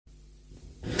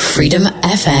Freedom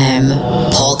FM.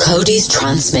 Paul Coady's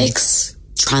Trance Mix.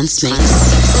 Trance Mix.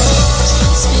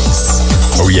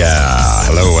 Oh yeah,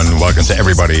 hello and welcome to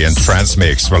everybody in Trance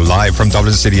Mix. We're live from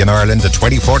Dublin City in Ireland, the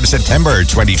 24th of September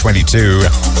 2022.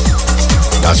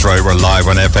 That's right, we're live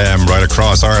on FM right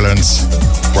across Ireland.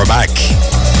 We're back.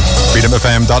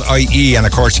 freedomfm.ie, and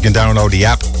of course you can download the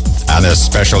app. And a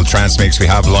special Trance Mix we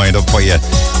have lined up for you.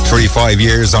 35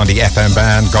 years on the FM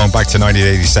band, going back to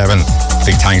 1987.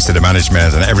 Big thanks to the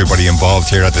management and everybody involved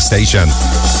here at the station.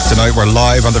 Tonight we're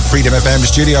live on the Freedom FM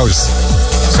studios,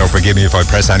 so forgive me if I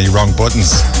press any wrong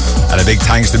buttons. And a big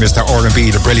thanks to Mr.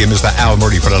 R&B, the brilliant Mr. Al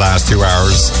Murray, for the last 2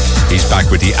 hours. He's back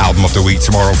with the album of the week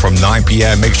tomorrow from 9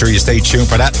 p.m. Make sure you stay tuned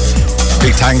for that.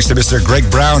 Big thanks to Mr. Greg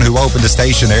Brown, who opened the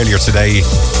station earlier today.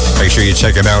 Make sure you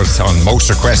check him out on Most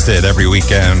Requested every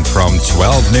weekend from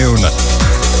 12 noon.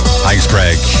 Thanks,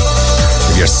 Greg.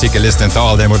 If you're sick of listening to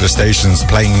all them other stations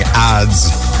playing ads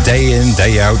day in,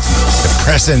 day out,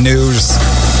 depressing news,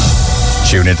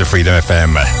 tune into Freedom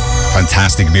FM.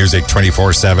 Fantastic music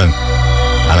 24/7.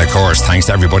 And of course, thanks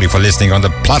to everybody for listening on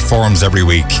the platforms every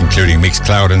week, including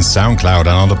Mixcloud and Soundcloud, and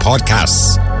on the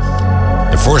podcasts.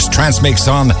 The first Trance Mix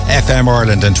on FM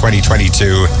Ireland in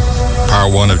 2022.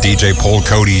 Part 1 of DJ Paul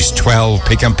Coady's 12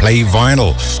 pick and play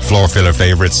vinyl floor filler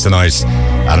favourites tonight.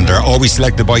 And they're always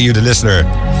selected by you, the listener,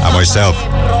 and myself.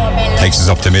 Takes us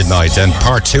up to midnight. And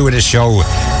part 2 of the show,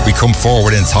 we come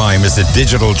forward in time, is the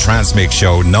digital Trance Mix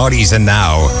show, Naughties and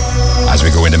Now, as we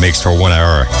go into mix for 1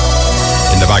 hour.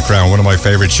 In the background, one of my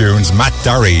favourite tunes, Matt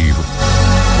Darry,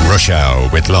 Rush Hour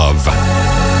with Love.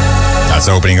 That's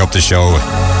opening up the show.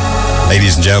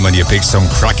 Ladies and gentlemen, you picked some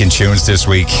cracking tunes this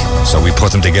week, so we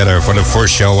put them together for the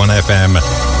first show on FM.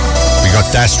 We got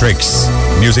Dastrix,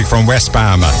 music from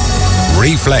Westbam,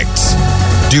 Reflect,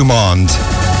 Dumond,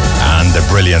 and the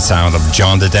brilliant sound of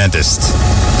John the Dentist.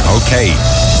 Okay,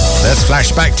 let's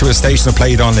flash back to a station I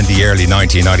played on in the early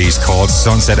 1990s called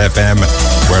Sunset FM,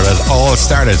 where it all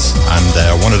started,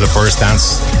 and one of the first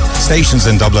dance stations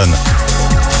in Dublin.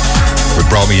 It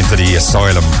brought me into the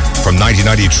asylum. From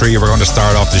 1993, we're going to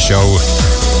start off the show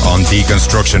on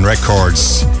Deconstruction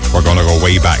Records. We're going to go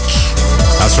way back.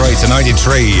 That's right, to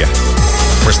 93.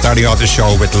 We're starting off the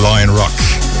show with Lion Rock.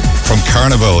 From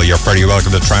Carnival, you're very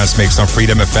welcome to Trance Mix on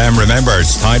Freedom FM. Remember,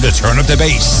 it's time to turn up the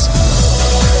bass.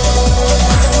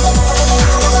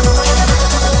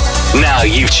 Now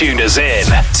you've tuned us in.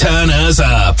 Turn us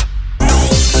up.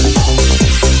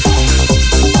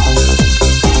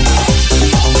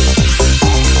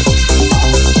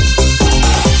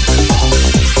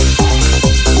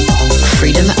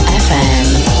 Freedom FM.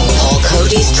 Paul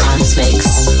Coady's Trance Mix.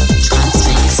 Trance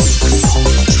Mix.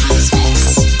 Trance Mix.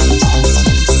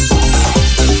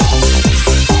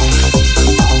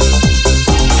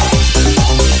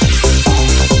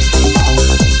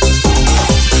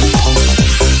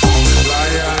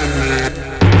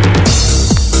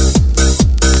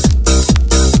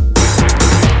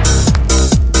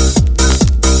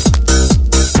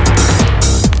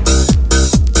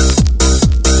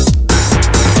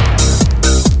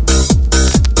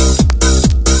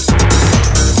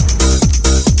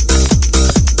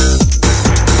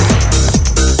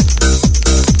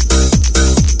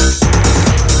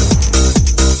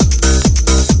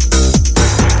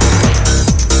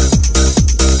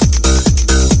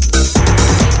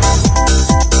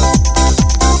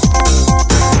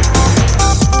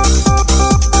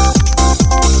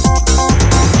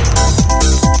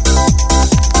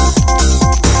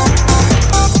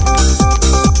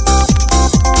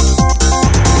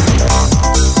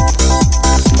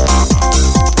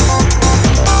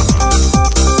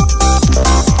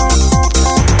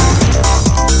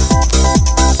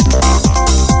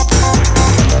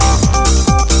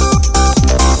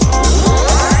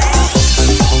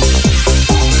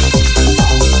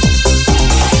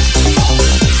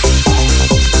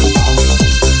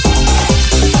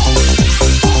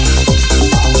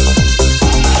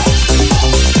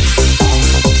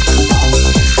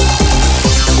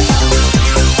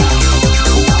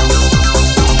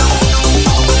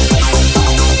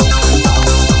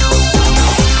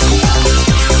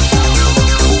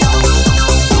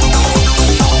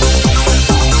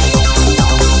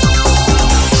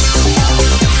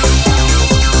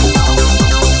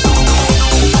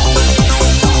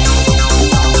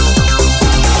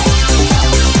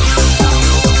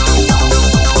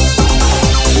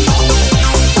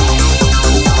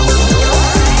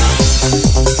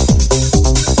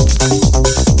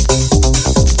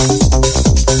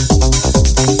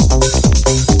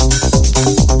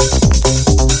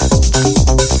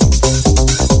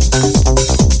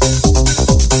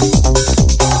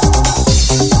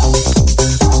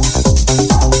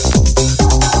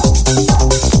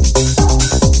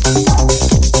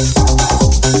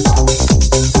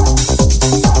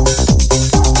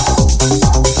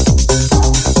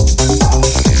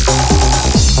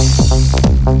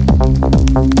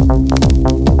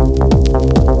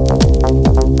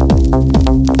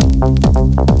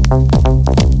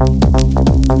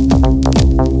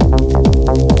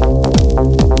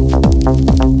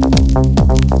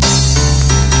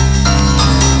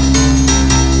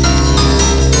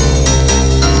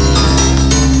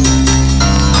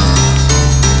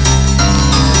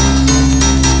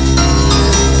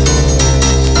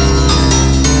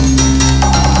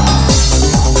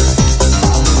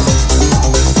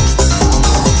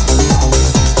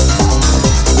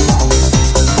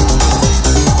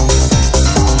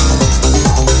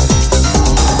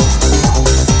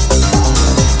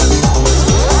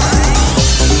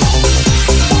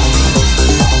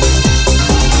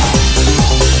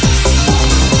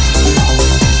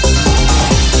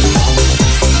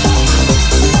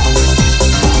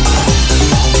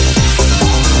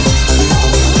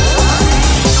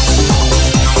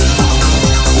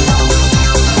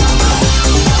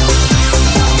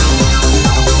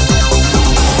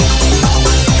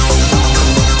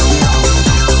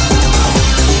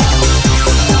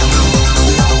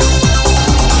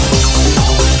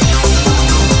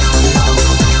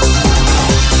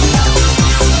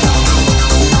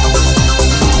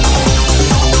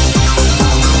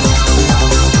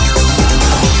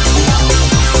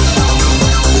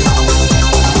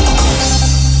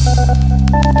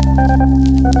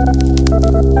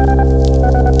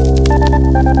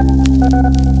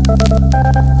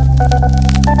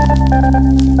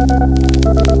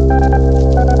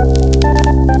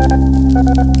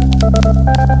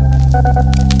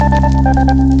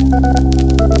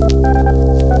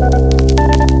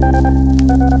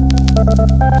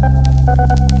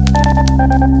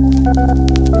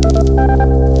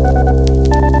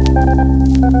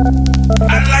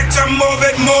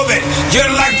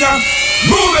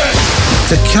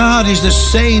 The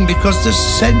same because the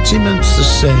sentiment's the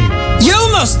same. You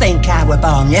must think I were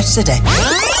born yesterday.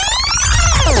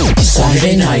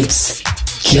 Saturday nights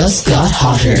just got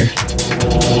hotter.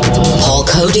 Paul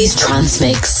Coady's Trance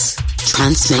Mix.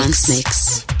 Trance Mix. Trance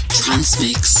Mix. Trance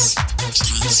Mix.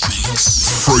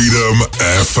 Freedom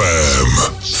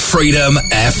FM. Freedom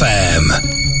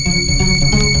FM.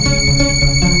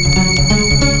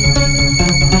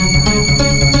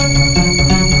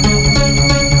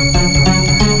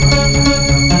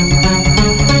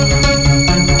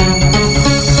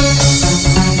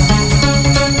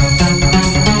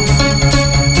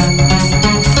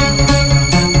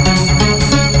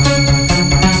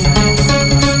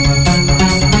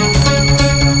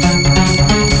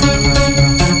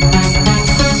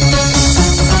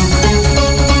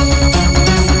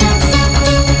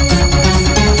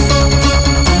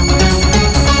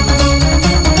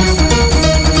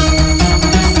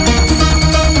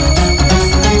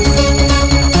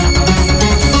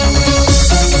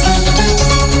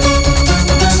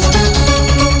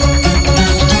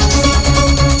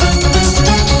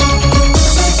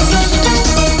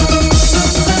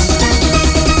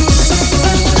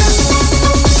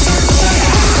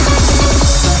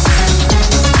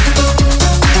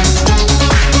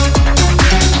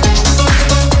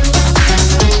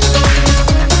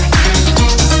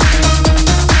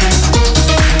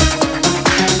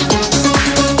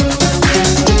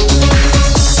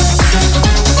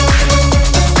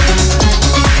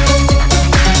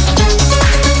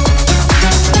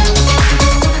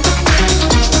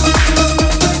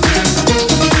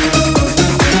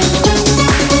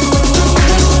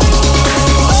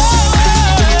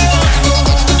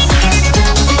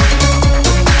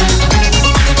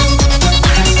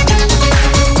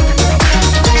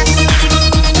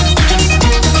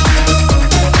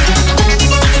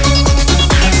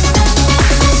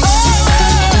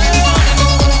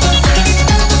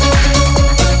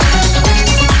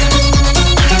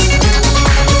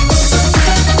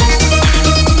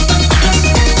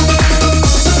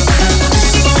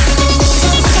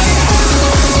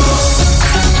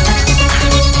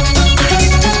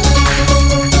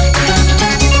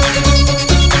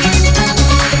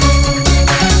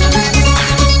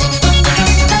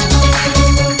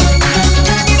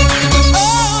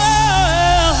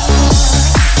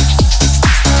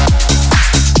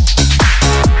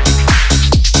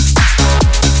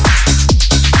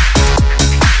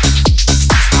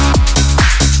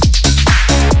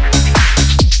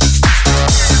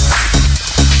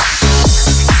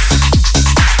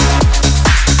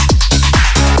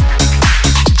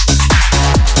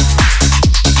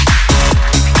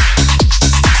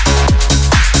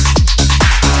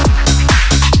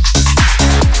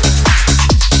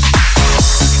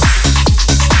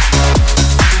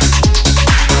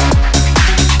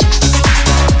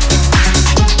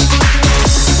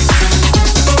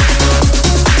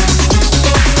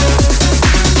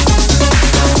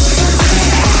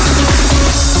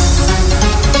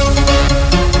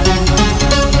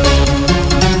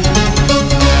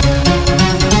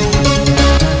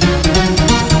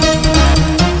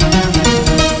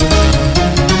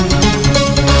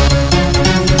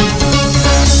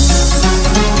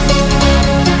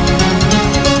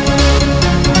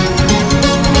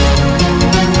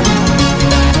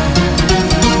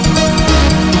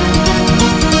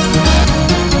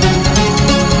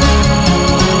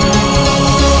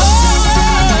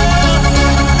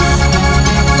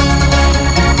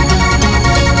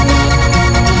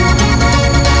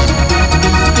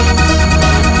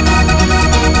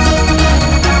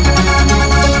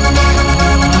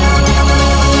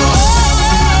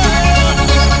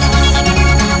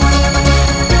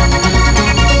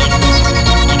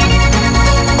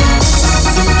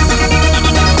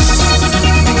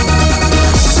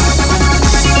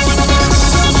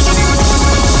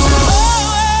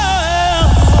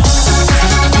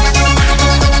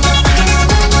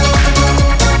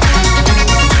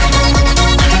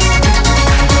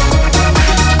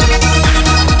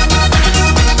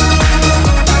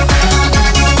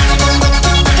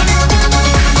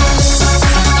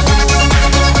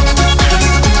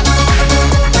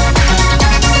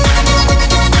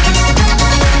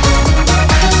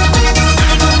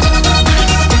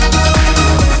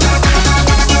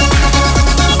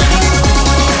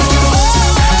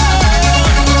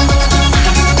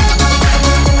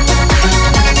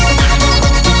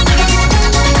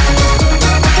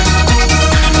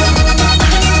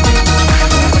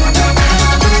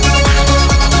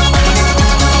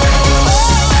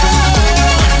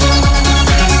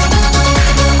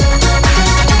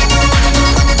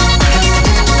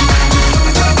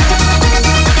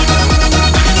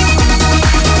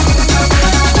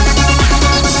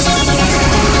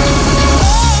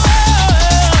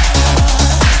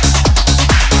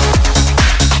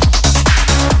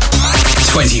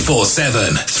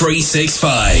 24/7,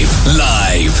 365.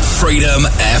 Live Freedom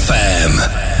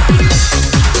FM.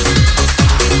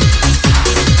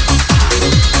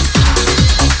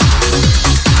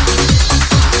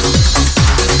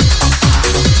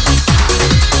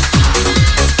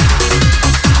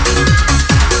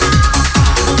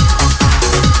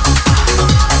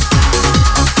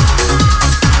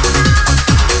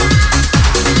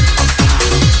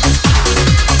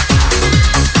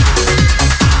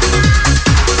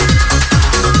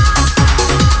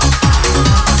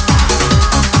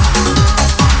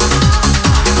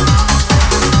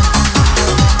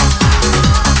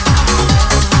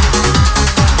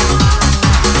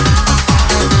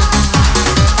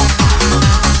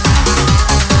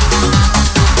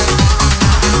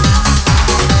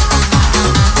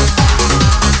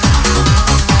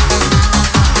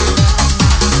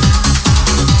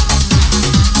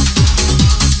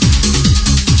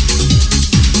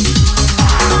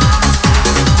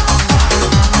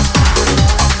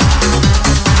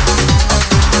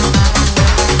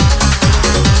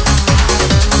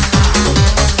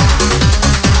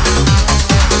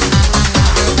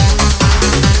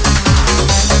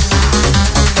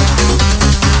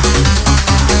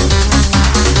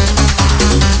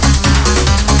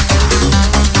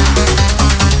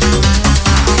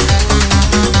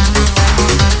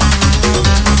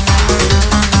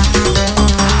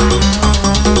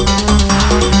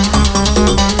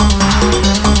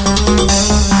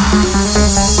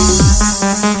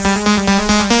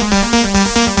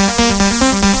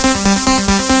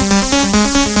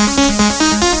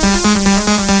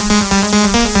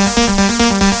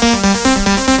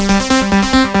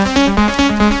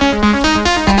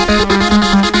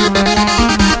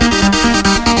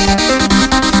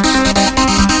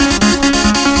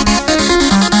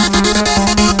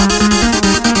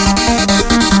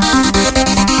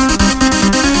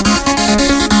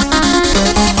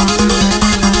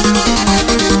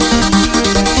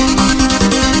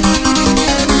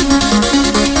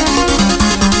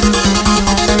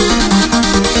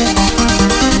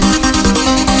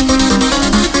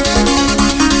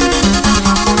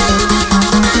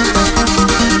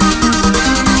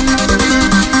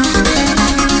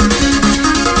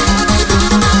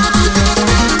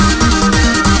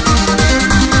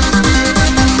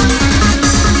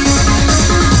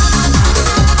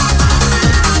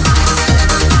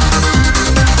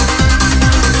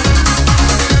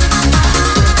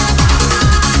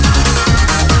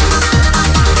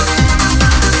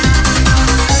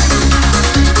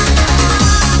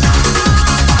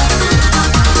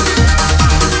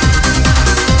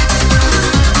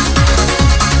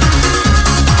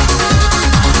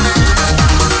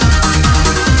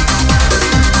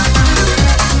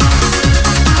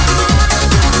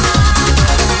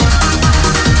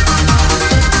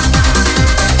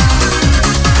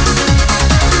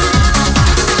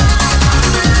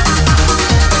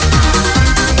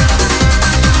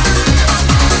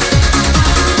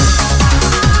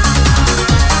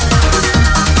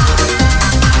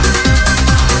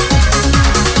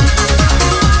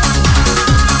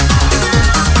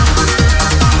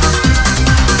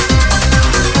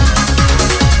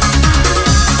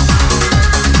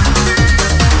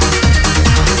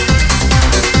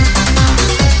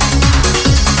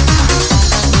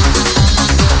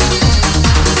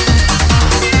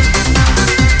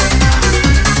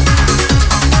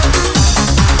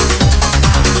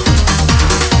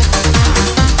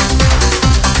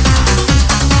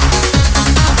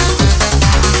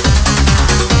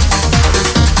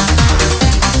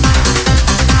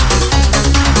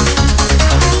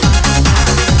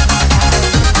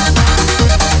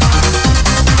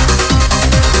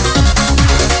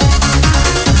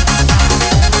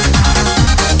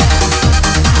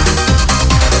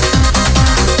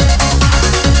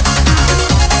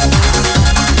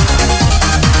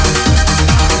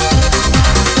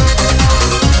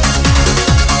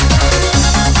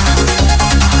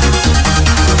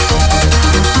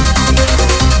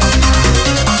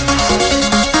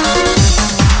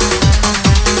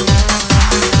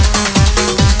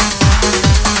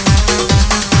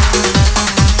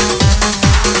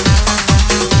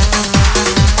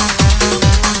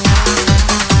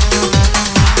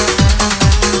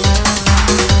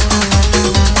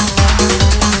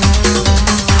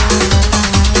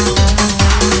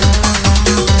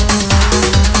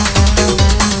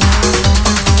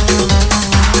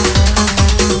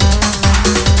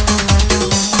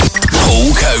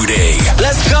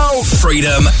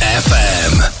 Freedom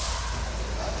FM.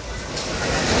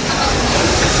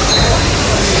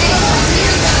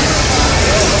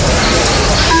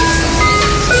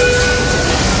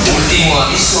 Ultimo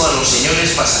avviso.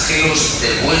 señores pasajeros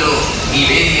del vuelo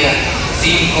Iberia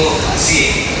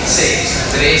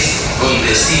 5163 con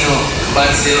destino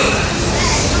Barcelona.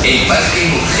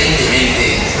 Embarquen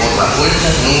urgentemente por la puerta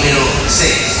número 6.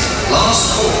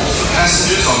 Last call for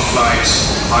passengers on flight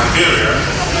Iberia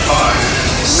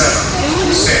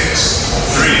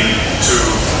 5763 to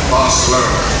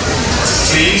Barcelona.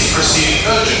 Please proceed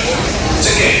urgently to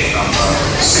gate number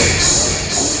 6.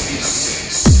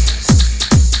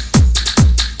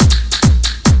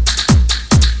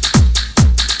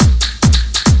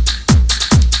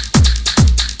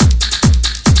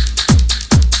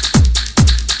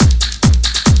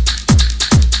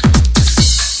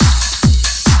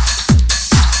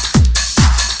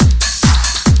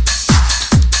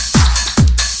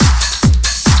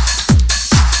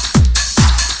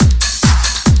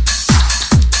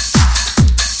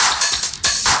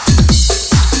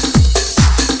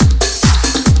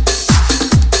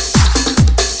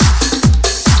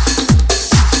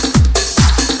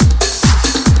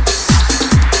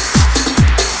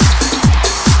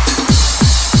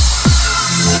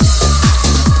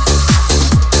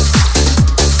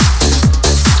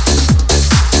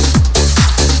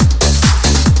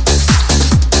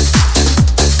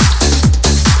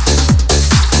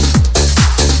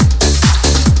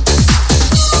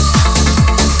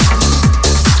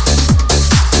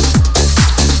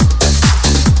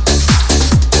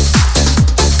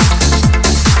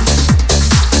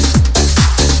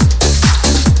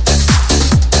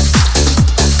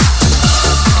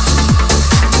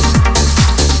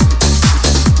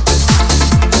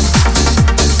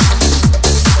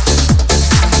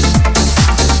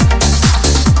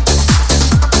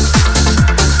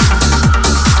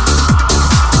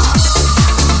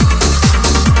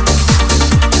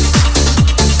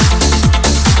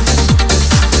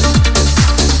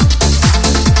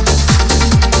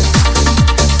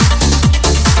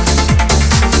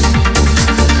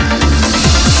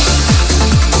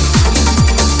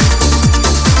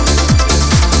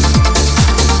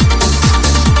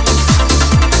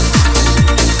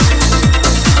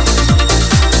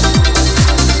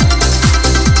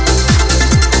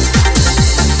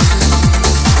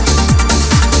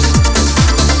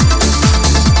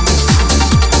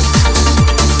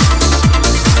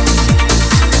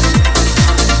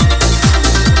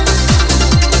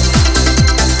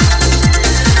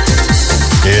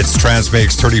 Trance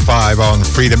Mix 35 on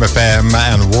Freedom FM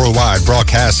and worldwide,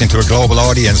 broadcasting to a global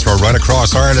audience. We're right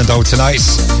across Ireland though tonight.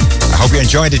 I hope you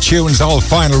enjoyed the tunes, all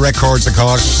final records of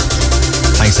course.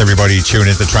 Thanks everybody tuning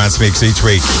into Trance Mix each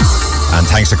week. And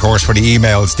thanks of course for the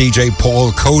emails, DJ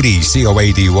Paul Coady,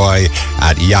 Coady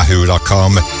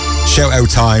 @yahoo.com. Shout out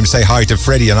time, say hi to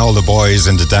Freddie and all the boys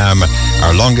in the Dam,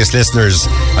 our longest listeners,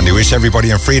 and we wish everybody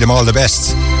in Freedom all the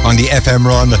best on the FM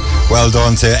run. Well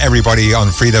done to everybody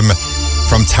on Freedom.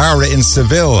 From Tara in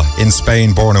Seville in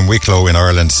Spain, born in Wicklow in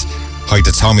Ireland. Hi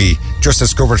to Tommy, just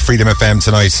discovered Freedom FM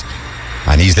tonight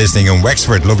and he's listening in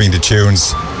Wexford, loving the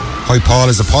tunes. Hi Paul,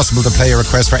 is it possible to play a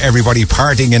request for everybody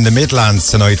partying in the Midlands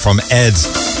tonight from Ed?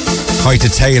 Hi to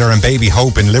Taylor and Baby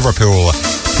Hope in Liverpool.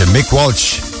 To Mick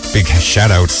Walsh, big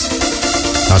shout out.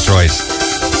 That's right.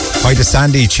 Hi to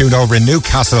Sandy, tuned over in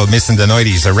Newcastle, missing the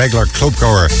 90s, a regular club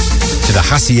goer to the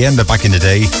Hacienda back in the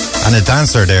day and a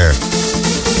dancer there.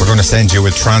 We're going to send you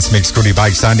a Trance Mix goodie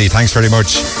bag, Sandy. Thanks very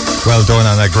much. Well done,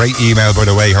 and a great email, by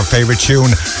the way. Her favourite tune,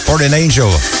 For an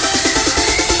Angel.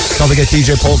 Don't forget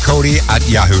DJ Paul Coady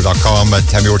 @yahoo.com.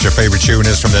 Tell me what your favourite tune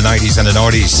is from the 90s and the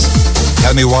noughties.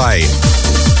 Tell me why.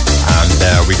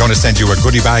 And we're going to send you a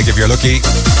goodie bag if you're lucky.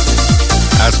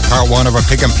 As part one of our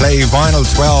Pick and Play Vinyl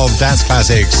 12 Dance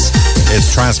Classics.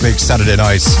 It's Trance Mix Saturday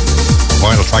night.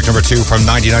 Vinyl track number 2 from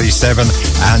 1997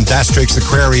 and Dastrix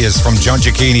Aquarius from John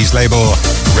Cicchini's label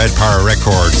Red Power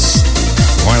Records.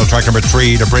 Vinyl track number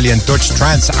 3, the brilliant Dutch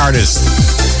trance artist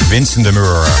Vincent de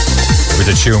Moor with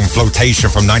the tune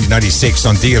Flotation from 1996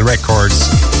 on Deal Records.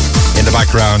 In the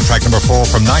background, track number 4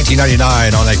 from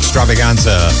 1999 on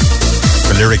Extravaganza.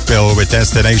 The Lyric Bill with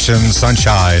Destination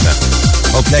Sunshine.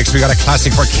 Up next, we got a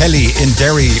classic for Kelly in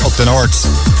Derry up the north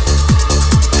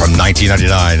from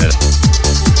 1999.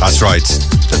 That's right,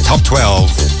 the top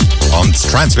 12 on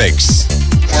Trance Mix.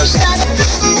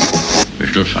 We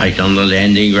shall fight on the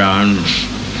landing ground.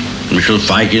 We shall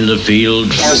fight in the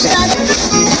field. Stop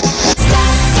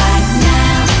right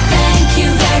now. Thank you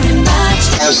very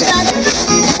much.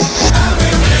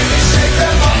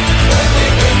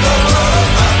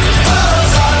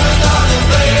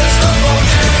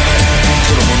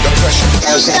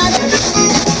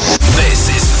 This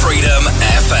is Freedom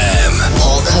FM.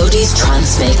 Paul Coady's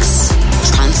Trance Mix.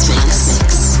 Trance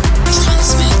Mix.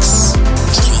 Trance Mix.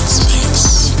 Trance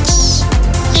Mix.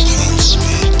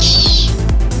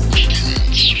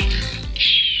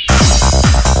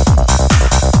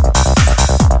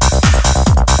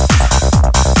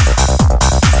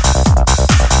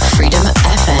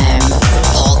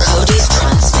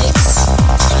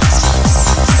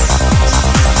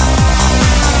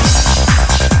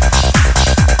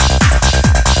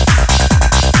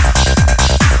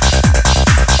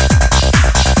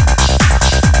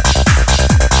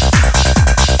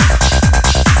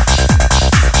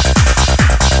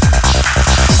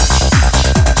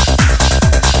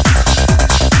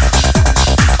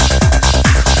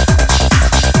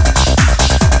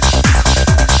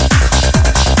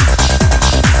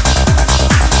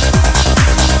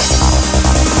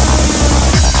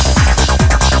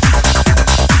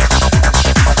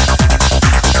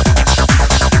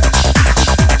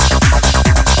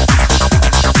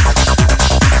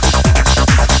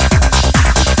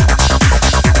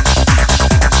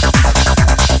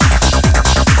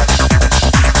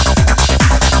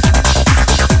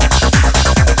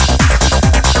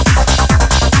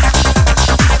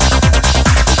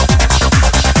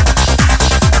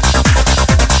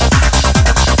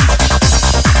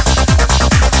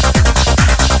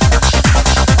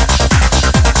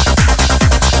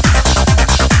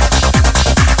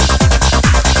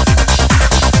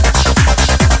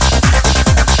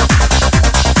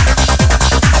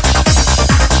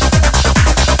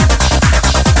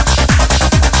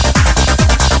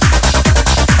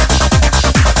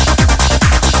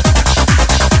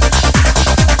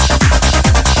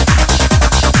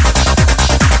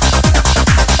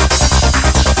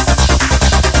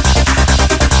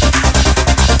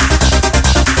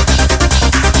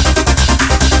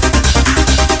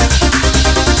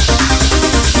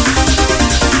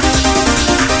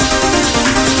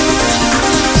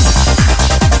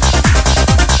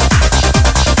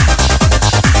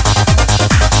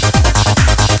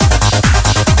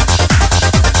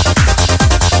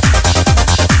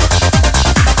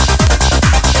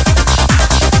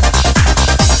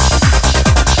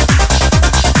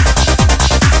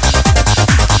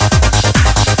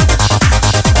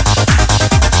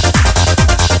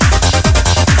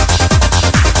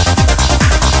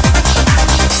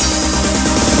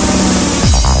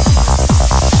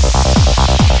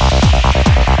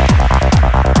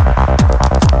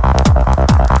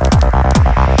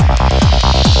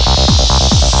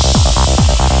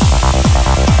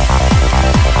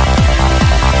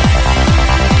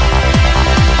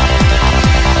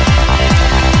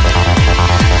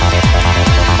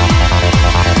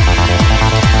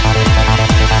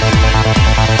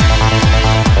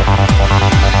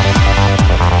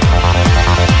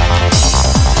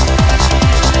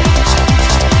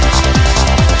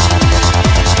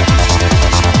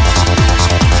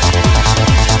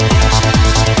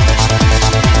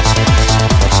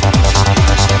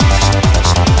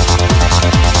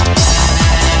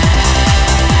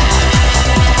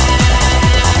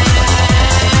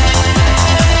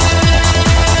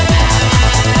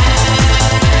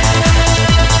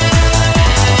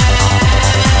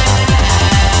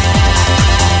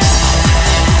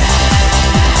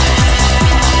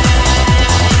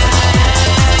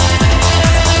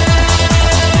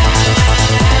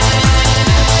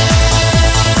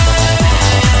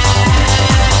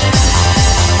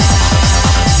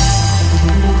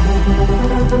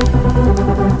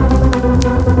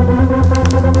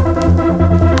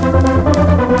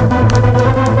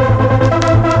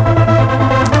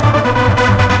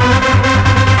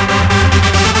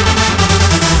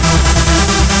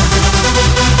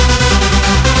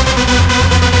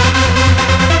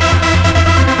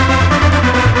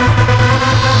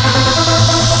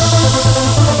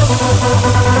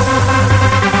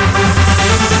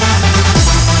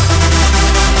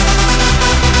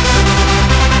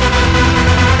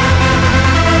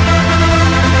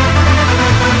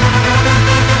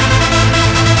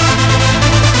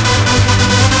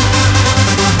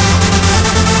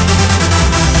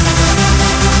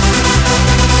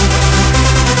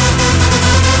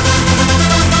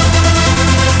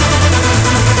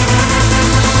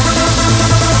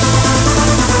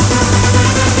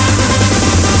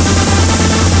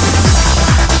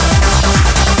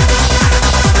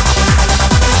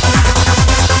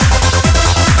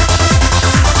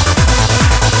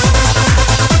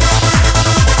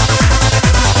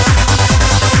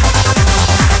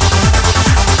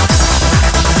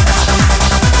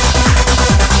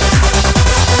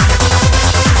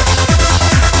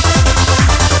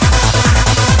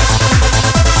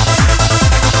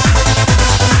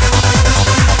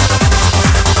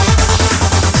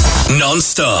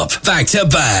 non-stop,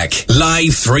 back-to-back,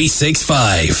 live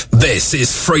 365. This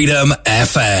is Freedom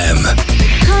FM.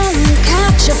 Come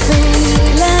catch a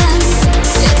feeling,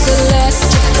 it's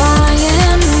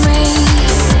electrifying me.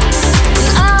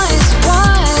 Eyes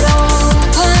wide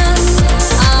open,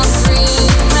 I'm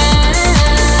dreaming.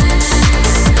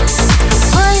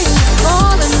 Free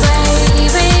falling,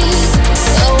 baby,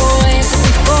 awake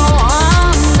before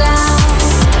I'm down.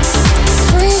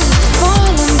 Free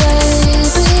falling,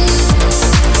 baby.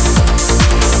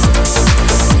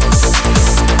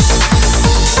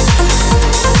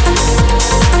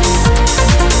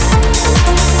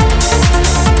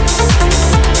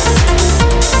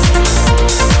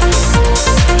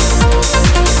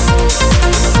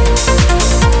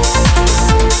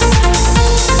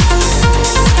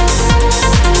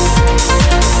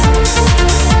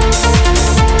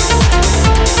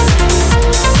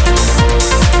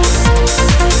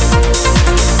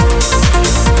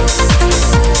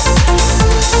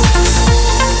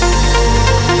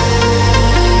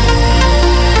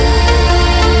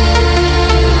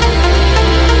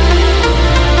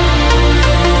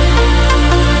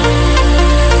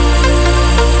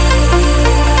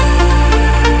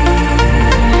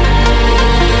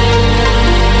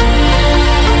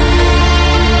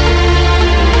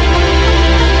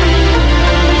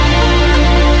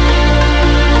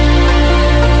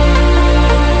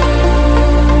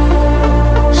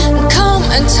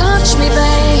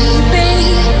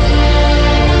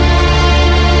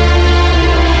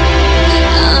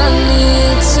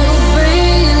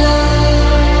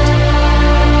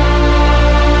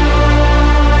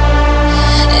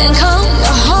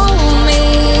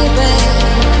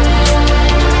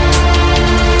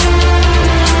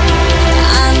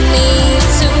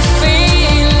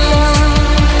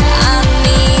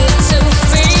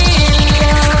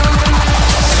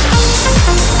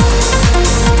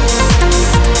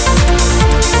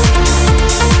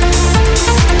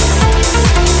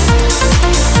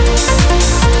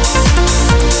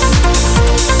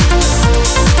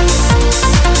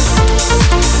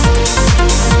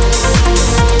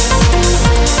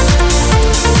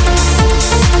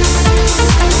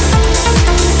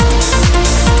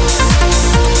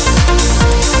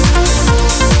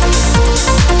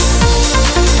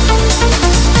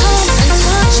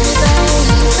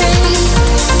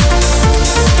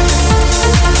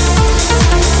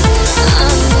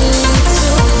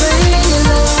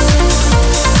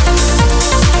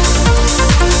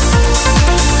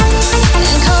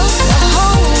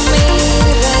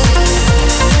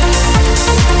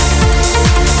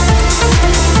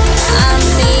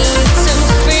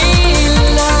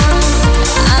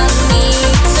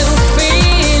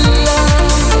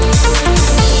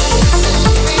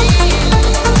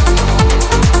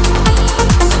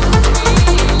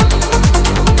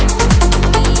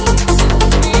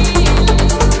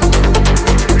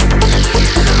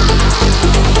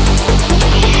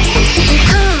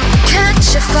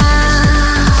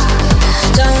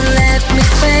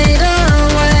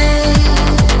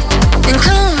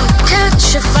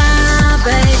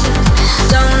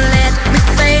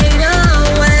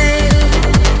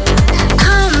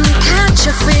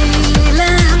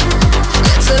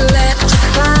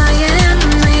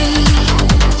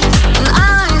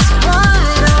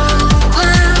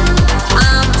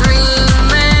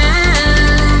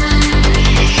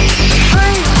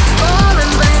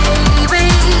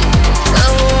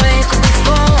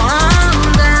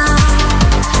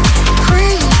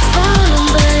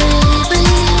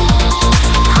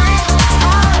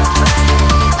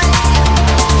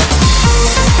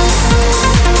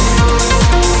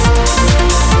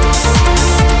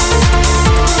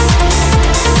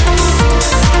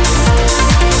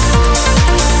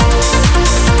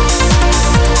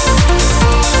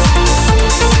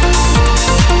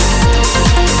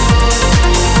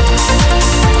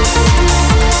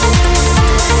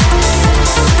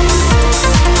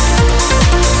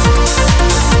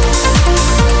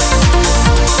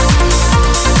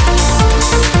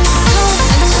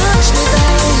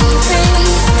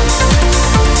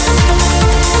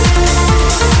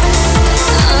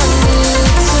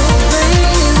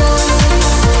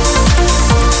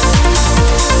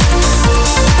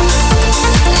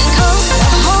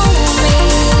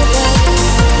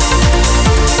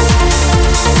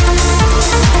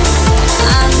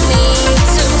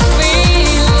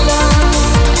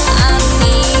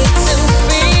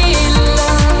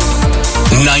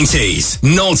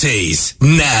 Noughties,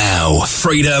 now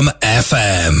Freedom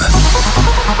FM.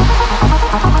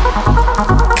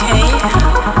 Okay,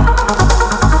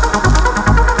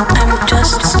 I'm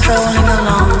just strolling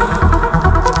along.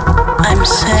 I'm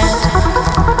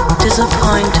sad,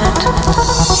 disappointed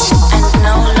and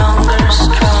no longer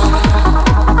strong.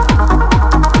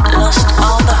 Lost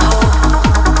all the hope,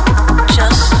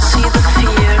 just see the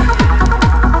fear,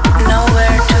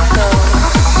 nowhere to go.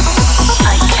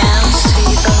 I can't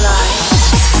see the light.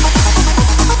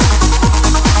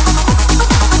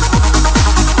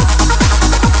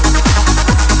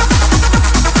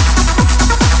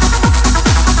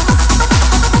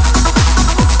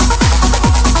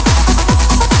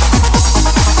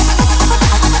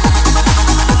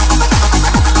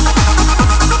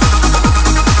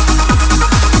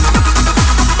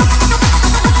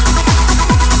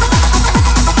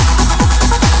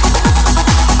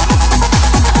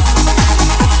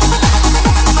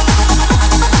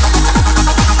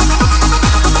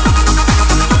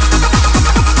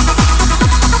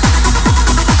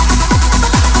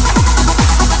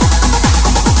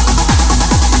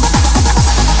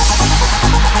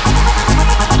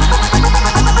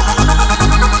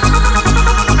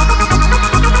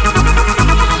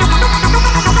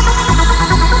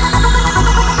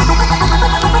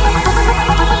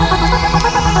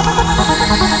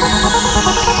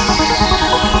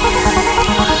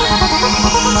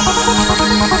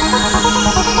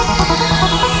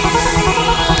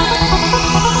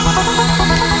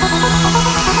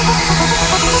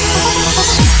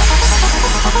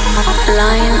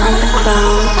 Lying on the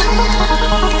ground,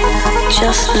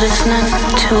 just listening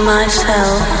to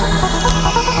myself.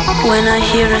 When I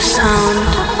hear a sound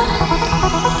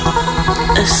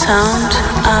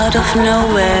out of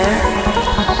nowhere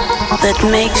that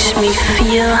makes me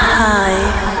feel high.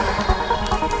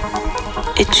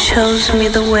 It shows me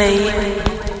the way.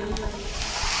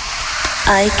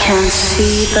 I can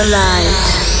see the light.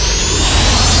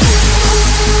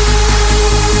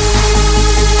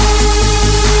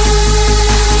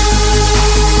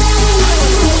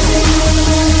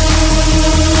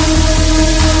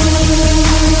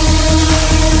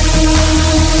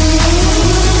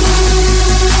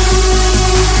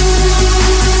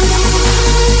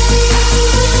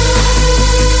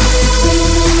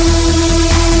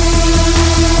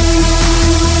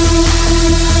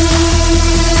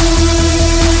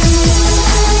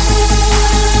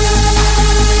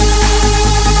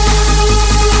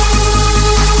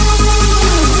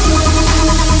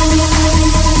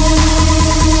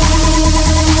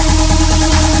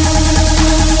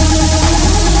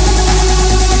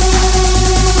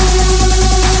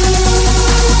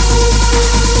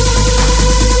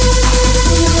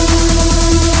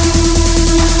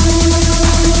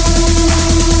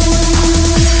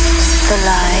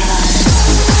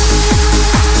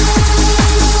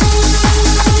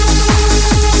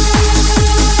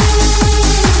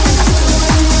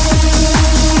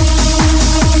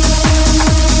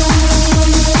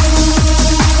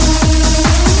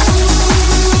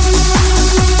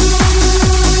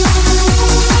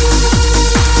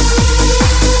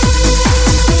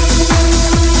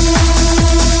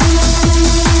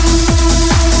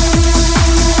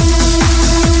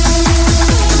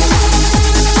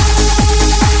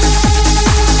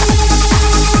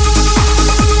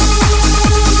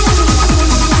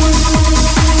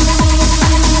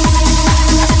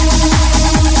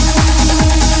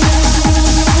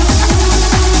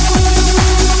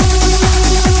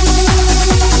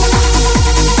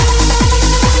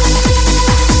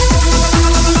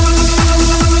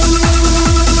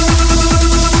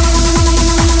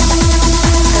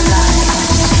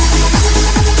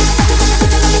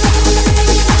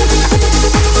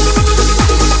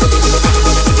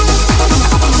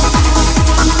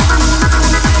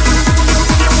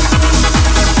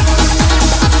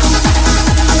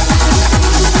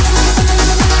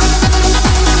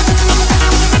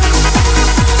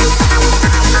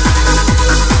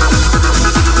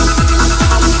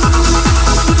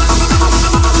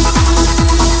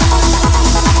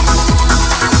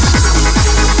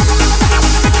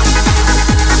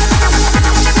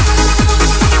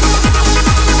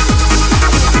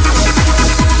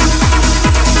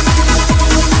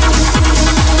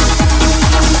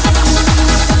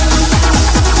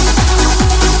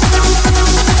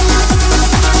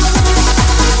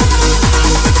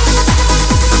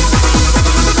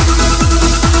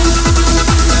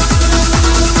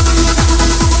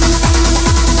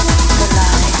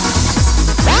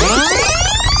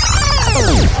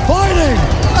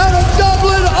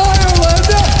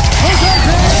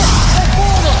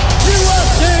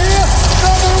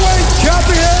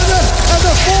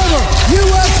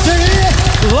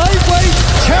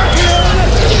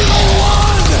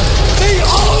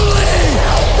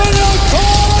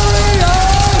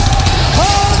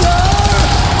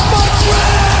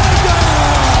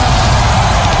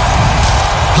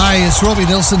 it's Robbie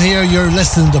Nilsson here. You're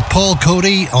listening to Paul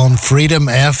Coady on Freedom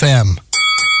FM.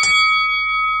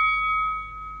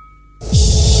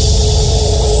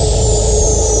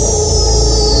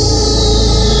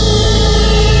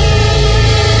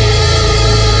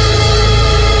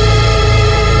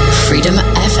 Freedom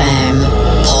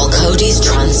FM, Paul Coady's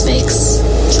Trance Mix.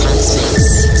 Trance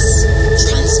Mix.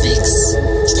 Trance Mix.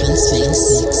 Trance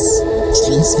Mix.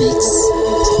 Trance Mix.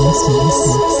 Trance Mix.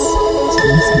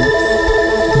 Trance Mix.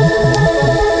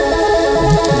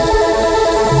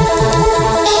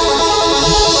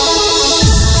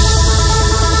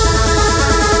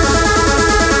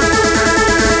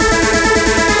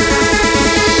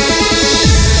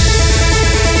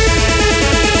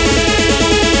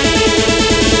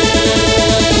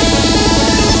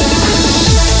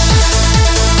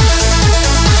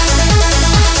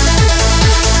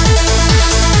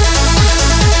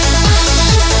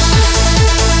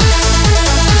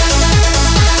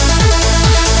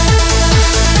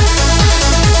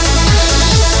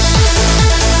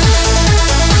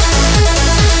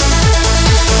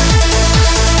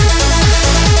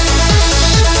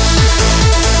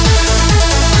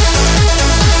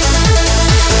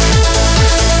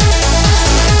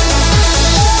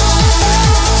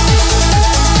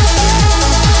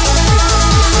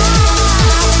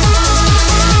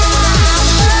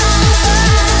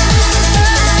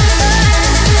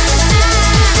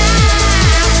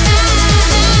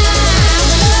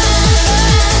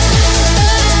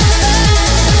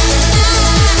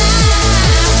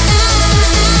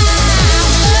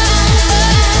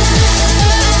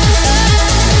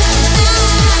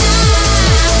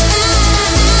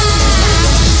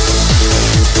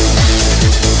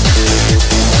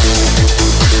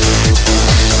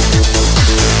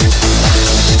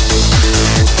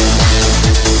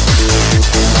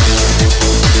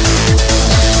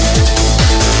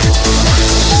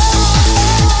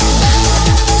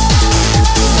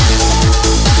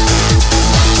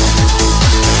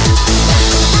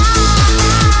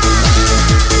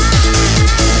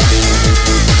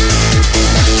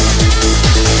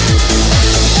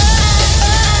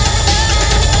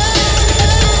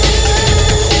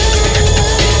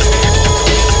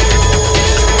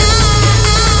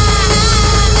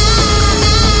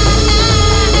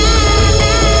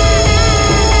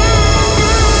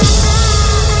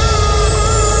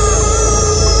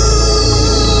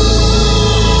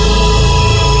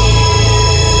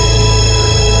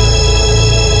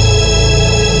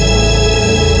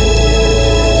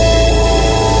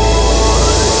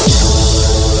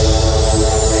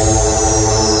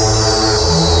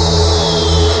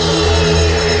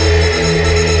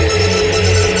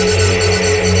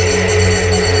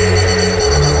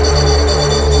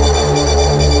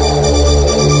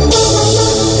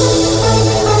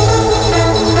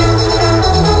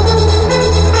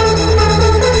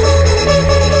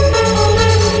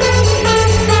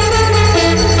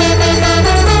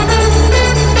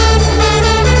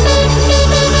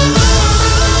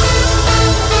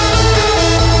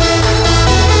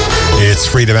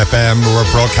 Freedom FM. We're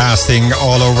broadcasting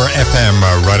all over FM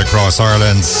right across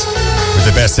Ireland with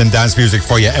the best in dance music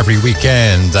for you every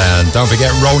weekend. And don't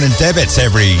forget Ronan Devitt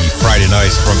every Friday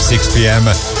night from 6 p.m.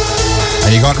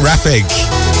 And you got Rafig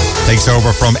takes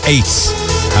over from 8.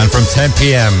 And from 10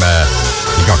 p.m.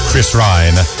 You got Chris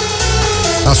Ryan.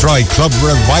 That's right, Club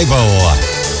Revival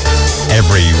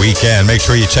every weekend. Make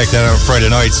sure you check that out Friday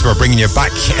nights. We're bringing you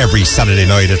back every Saturday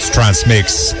night. It's Trance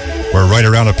Mix. We're right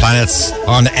around the planet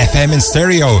on FM and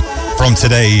stereo from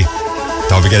today.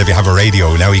 Don't forget, if you have a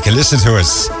radio now, you can listen to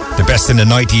us. The best in the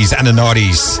 90s and the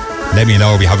noughties. Let me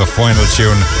know if you have a final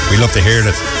tune. We love to hear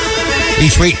it.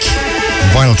 Each week,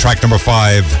 vinyl track number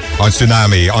 5 on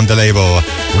Tsunami on the label.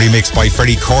 Remixed by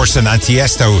Freddie Corson and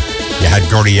Tiesto. You had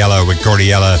Gordiella with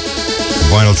Gordiella.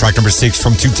 Vinyl track number 6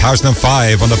 from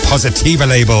 2005 on the Positiva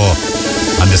label.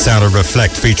 And the sound of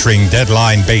Reflect featuring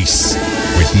Deadline Bass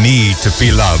with Need to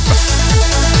Feel Love.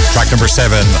 Track number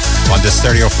 7 on the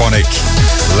Stereophonic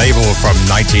label from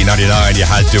 1999. You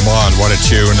had Dumont, what a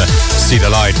tune. See the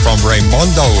Light from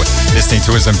Raimundo, listening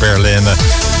to us in Berlin.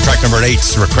 Track number 8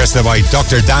 requested by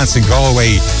Dr. Dance in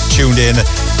Galway, tuned in.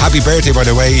 Happy birthday, by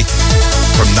the way.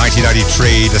 From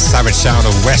 1993, the savage sound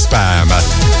of Westbam,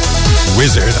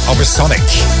 Wizard of a Sonic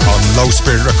on Low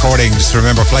Spirit Recordings.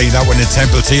 Remember playing that one in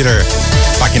Temple Theatre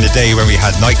back in the day when we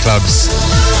had nightclubs.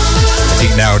 I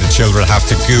think now the children have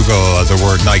to Google the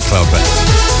word nightclub.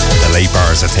 The late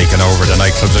bars are taking over, the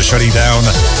nightclubs are shutting down.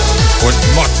 But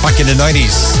back in the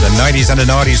 90s and the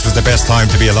noughties was the best time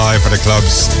to be alive for the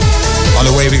clubs. On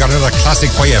the way, we got another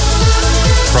classic for you.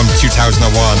 from 2001.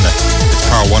 It's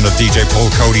part one of DJ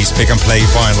Coady's Pick and Play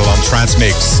vinyl on Trance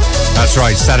Mix. That's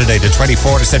right, Saturday the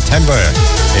 24th of September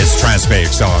is Trance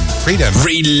Mix on Freedom.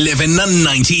 Reliving the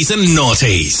 90s and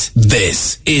noughties.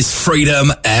 This is Freedom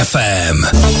FM.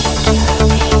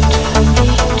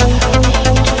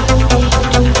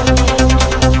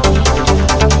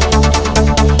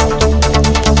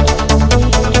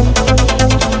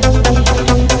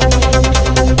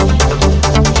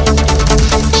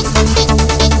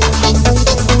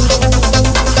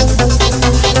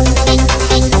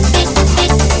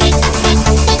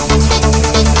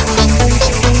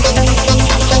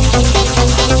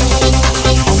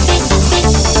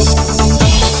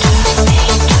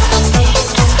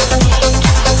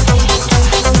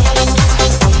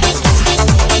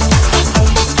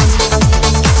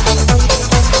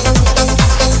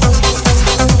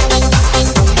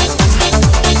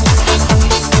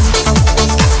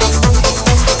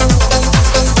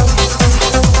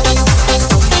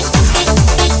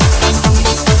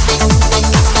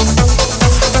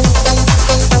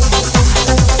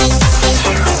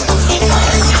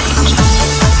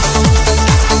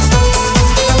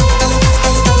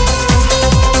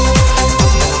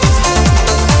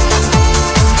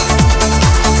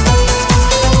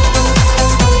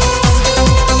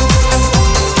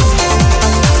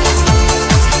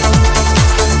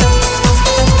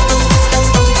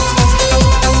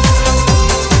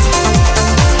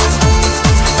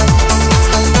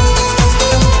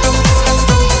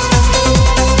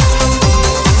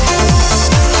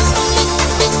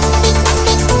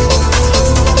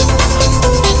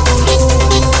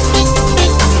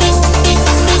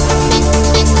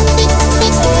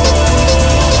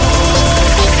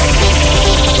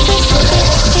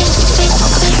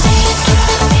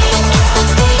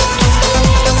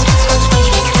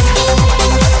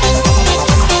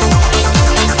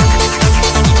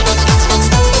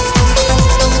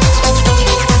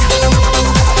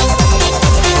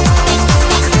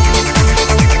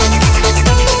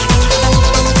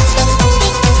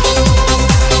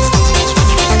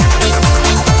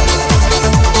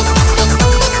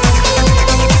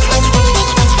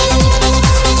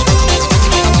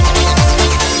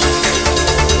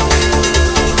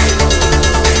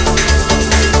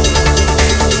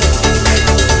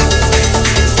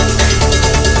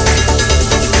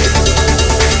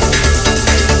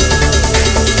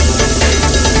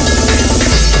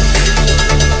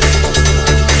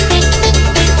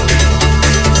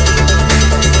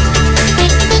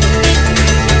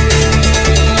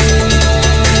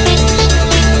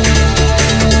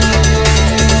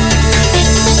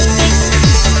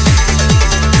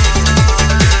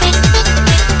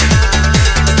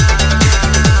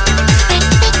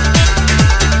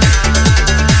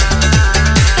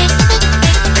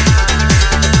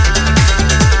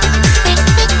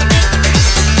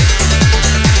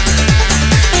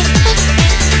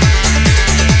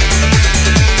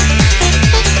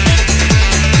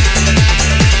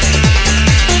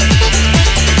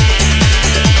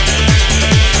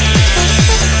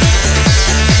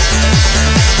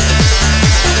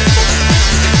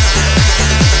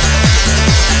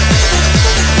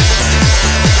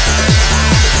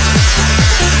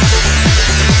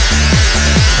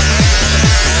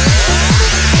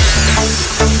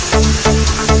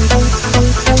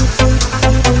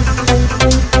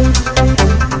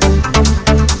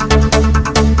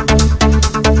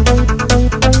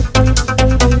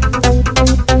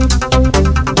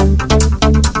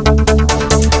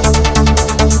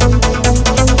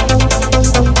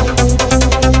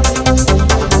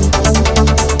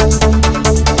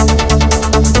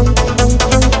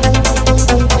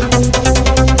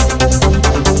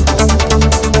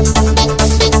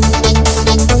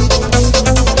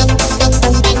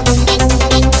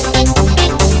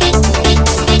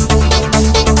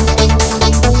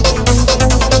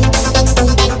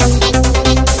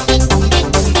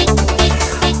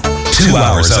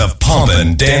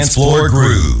 Dance floor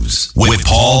grooves with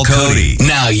Paul Coady.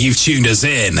 Now you've tuned us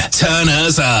in. Turn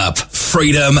us up.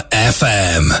 Freedom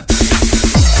FM.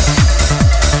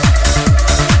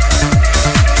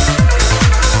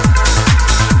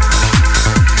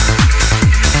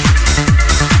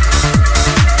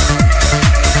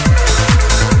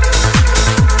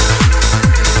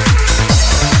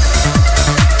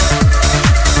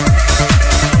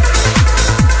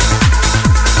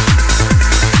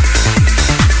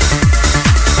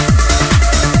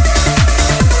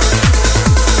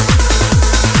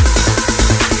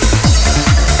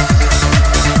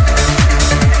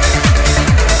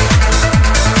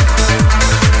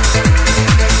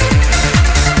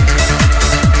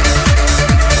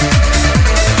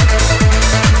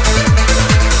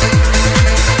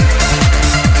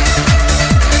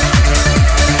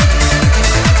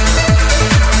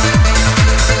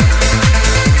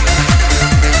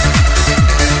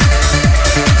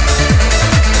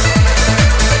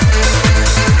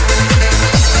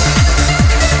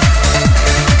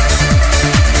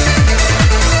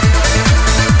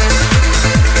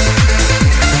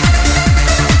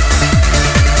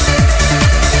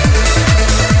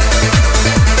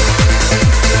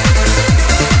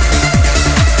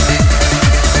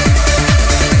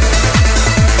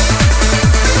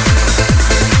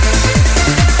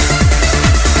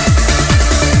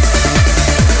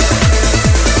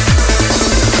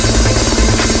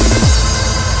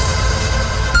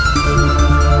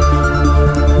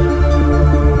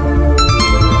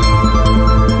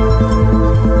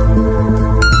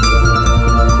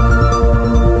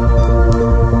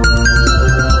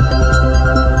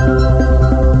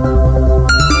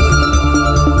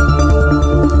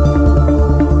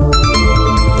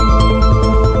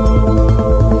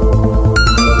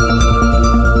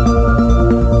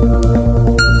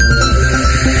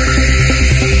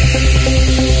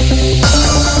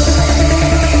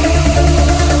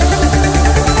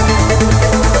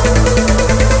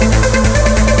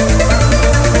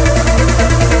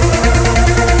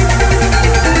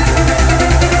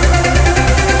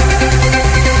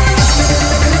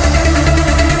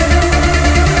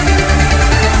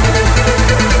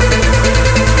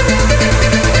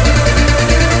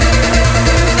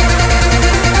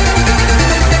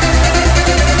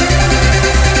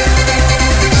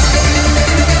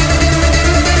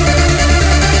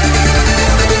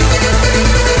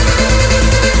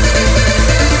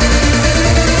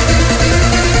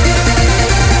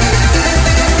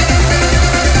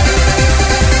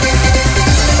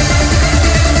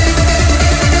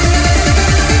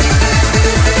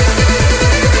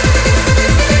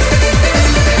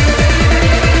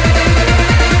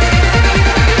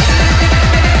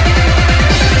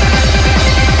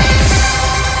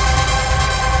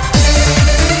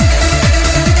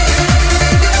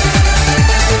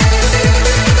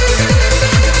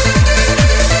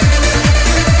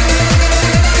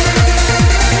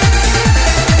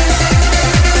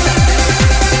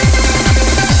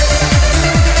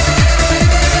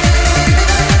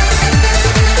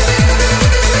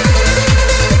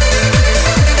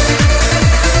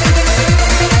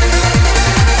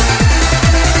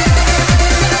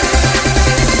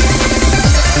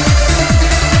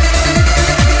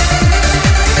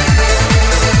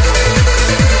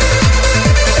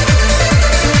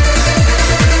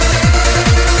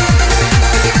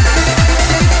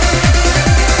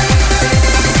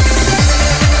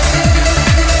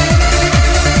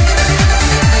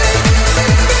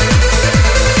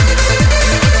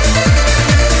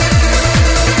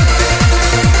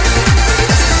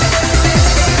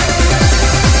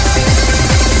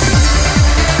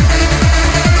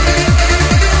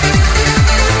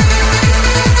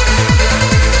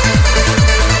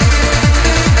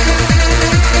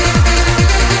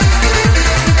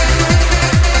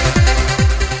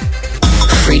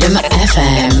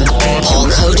 FM. Paul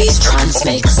Coady's Trance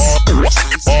Mix.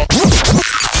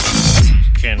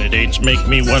 Candidates make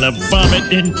me want to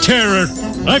vomit in terror.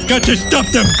 I've got to stop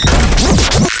them.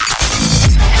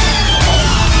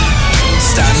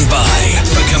 Stand by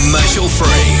for commercial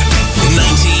free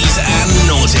 90s and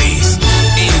noughties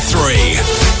in 3,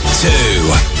 2,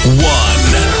 1.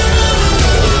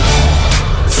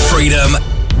 Freedom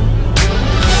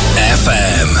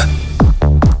FM.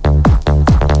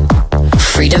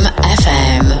 Freedom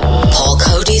FM. Paul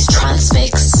Coady's Trance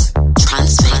Mix.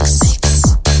 Trance Mix.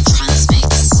 Trance Mix.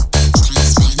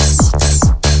 Trance Mix.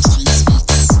 Trance Mix.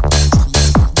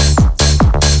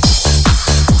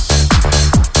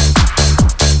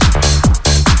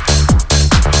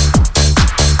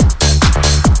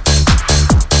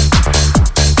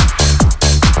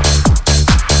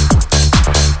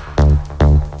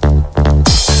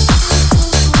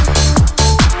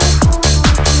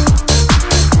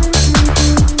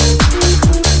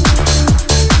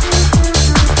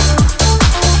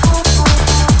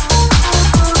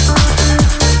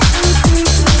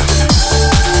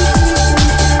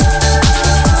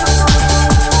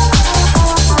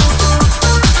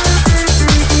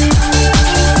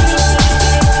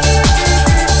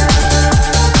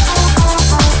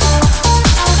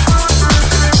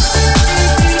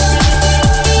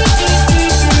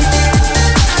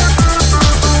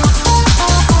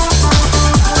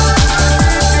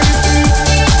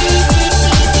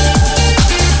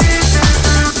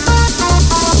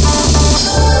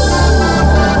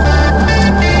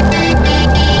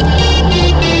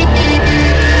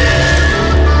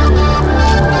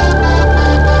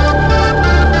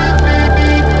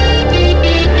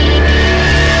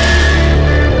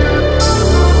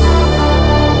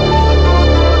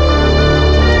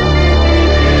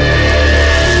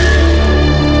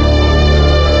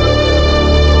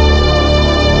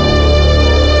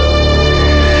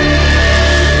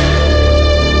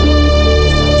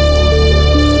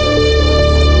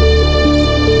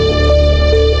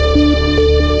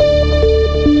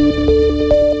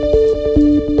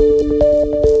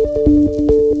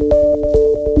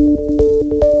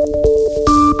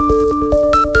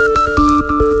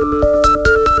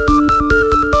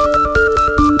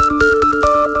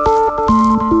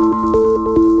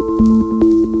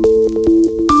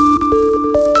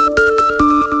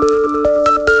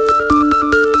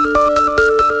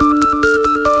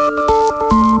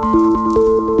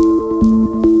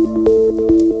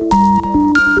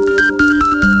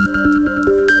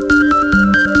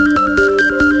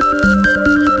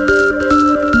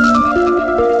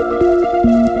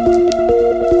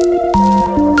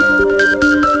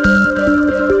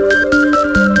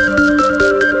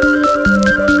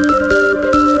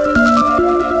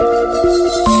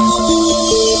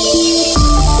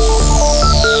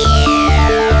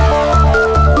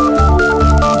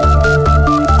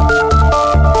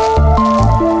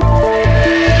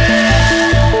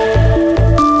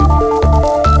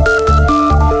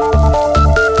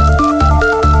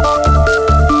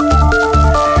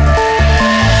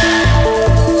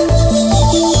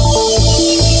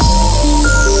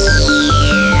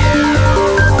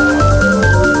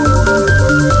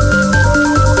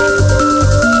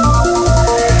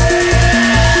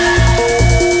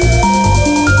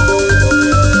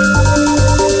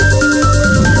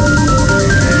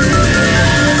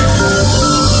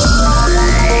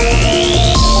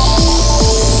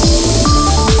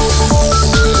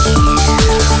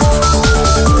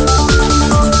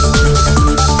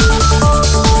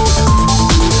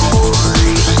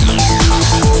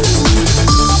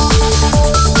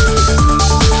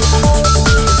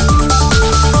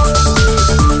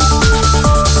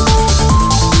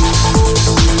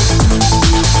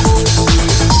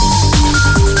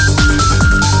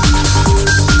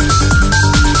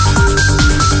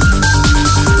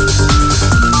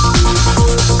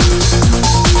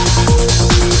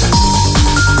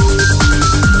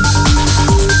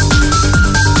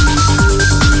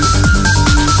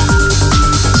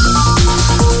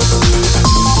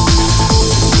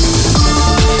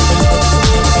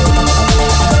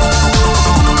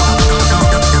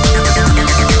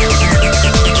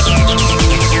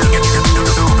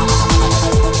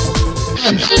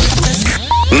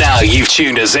 Now you've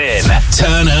tuned us in.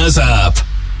 Turn us up.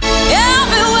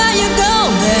 Everywhere you go,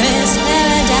 there is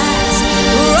paradise.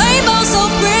 The rainbow so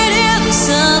pretty, the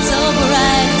sun so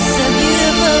bright. It's a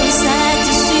beautiful sight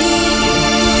to see.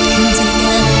 Come take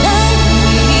a flight with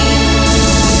me.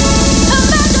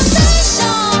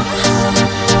 Imagination,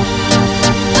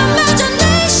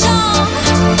 imagination,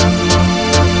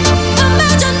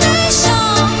 imagination,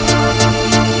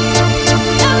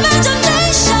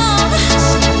 imagination.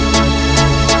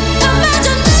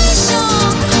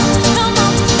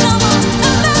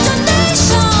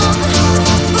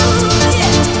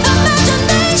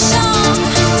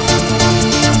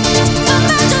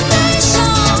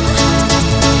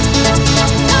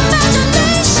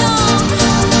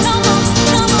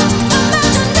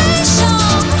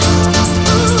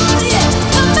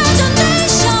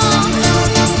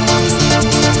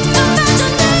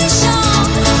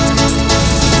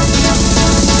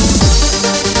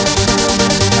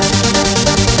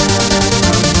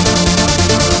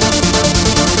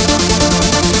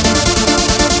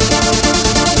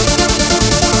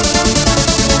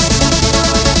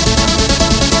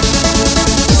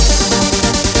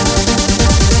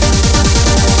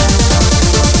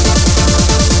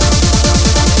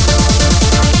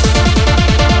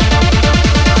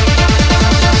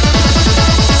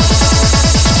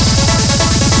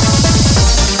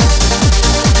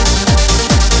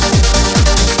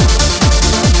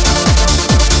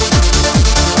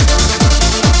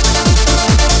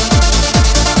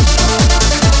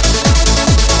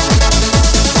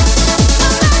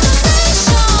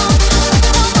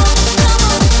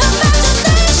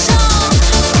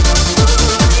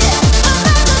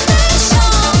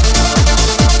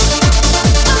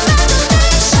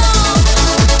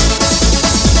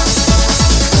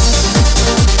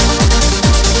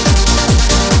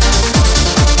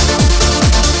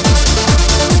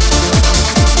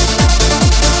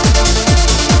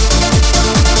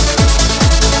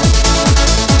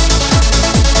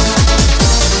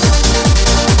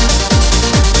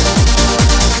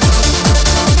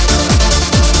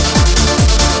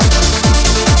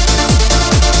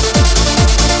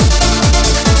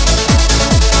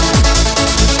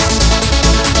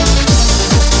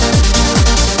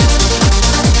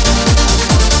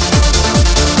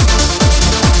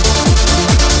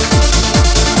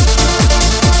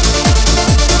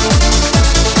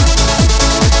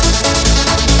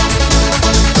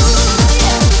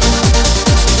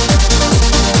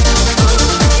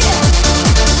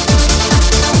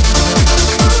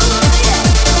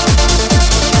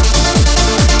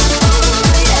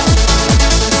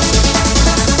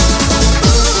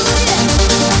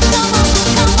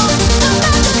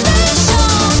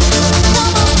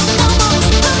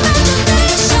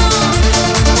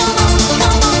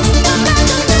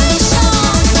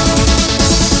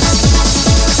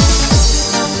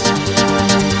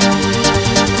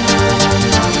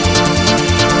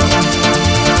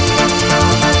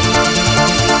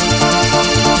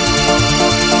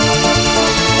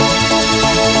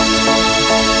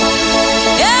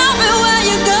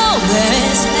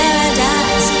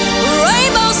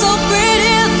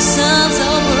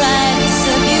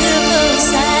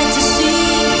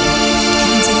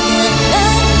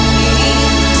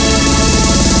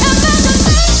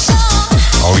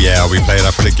 yeah, we play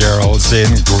that for the girls in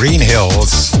Green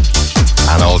Hills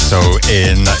and also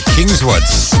in Kingswood.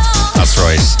 That's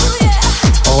right.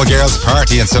 All girls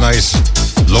partying tonight,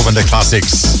 loving the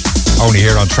classics. Only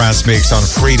here on Trance Mix on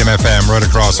Freedom FM right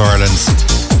across Ireland.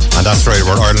 And that's right,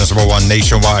 we're Ireland's #1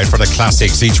 nationwide for the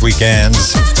classics each weekend.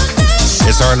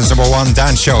 It's Ireland's #1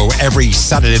 dance show every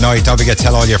Saturday night. Don't forget,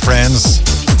 tell all your friends.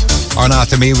 On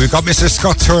after me, we've got Mr.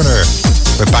 Scott Turner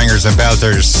with bangers and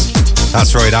belters.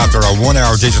 That's right, after a 1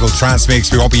 hour digital trance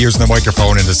mix, we won't be using the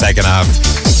microphone in the second half.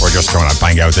 We're just going to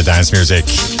bang out the dance music.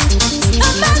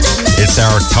 It's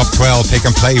our top 12 pick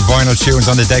and play vinyl tunes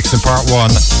on the decks in part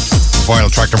 1. Vinyl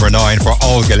track number 9 for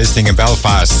Olga listening in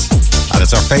Belfast. And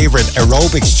it's our favourite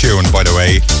aerobics tune, by the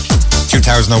way.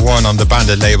 2001 on the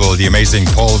Bandit label, the amazing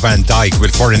Paul Van Dyke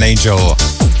with For an Angel.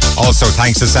 Also,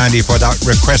 thanks to Sandy for that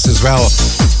request as well.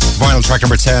 Vinyl track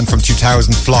number 10 from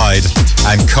 2000, Flied,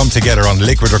 and Come Together on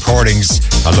Liquid Recordings.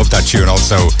 I love that tune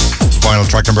also. Vinyl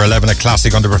track number 11, a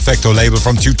classic on the Perfecto label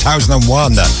from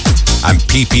 2001. And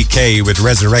PPK with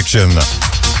Resurrection.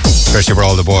 Especially for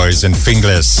all the boys in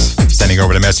Finglas, sending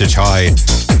over the message, hi.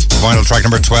 Vinyl track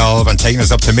number 12 and taking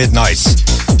us up to midnight.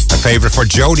 A favourite for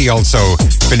Jody also,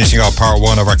 finishing off part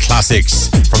 1 of our classics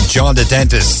from John the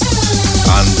Dentist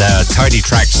and Tidy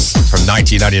Tracks from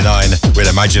 1999 with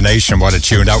Imagination. What a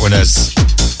tune that one is.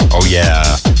 Oh yeah,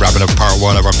 wrapping up part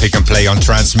 1 of our pick and play on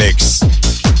Trance Mix.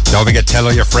 Don't forget, tell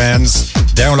all your friends,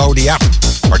 download the app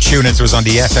or tune into us on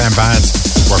the FM band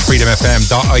or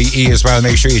freedomfm.ie as well.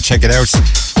 Make sure you check it out.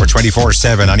 We're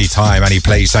 24/7, anytime, any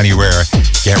place, anywhere.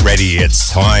 Get ready, it's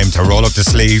time to roll up the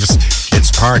sleeves. It's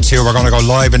part 2. We're going to go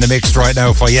live in the mix right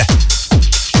now for you.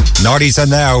 Naughties and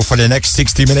now for the next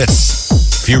 60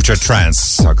 minutes. Future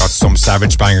Trance. I've got some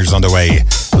savage bangers on the way.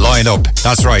 Line up.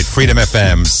 That's right, Freedom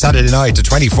FM, Saturday night to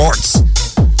 24th.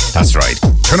 That's right.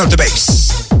 Turn up the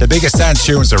bass. The biggest dance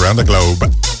tunes around the globe.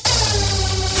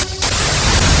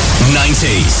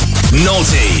 90s,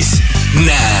 noughties,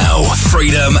 now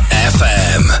Freedom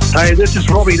FM. Hi, this is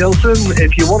Robbie Nelson.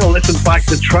 If you want to listen back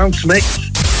to Trance Mix,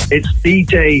 it's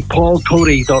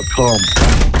djpaulcoady.com.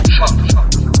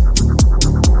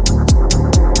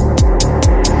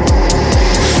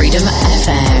 Freedom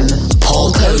FM,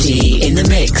 Paul Coady in the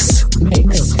mix.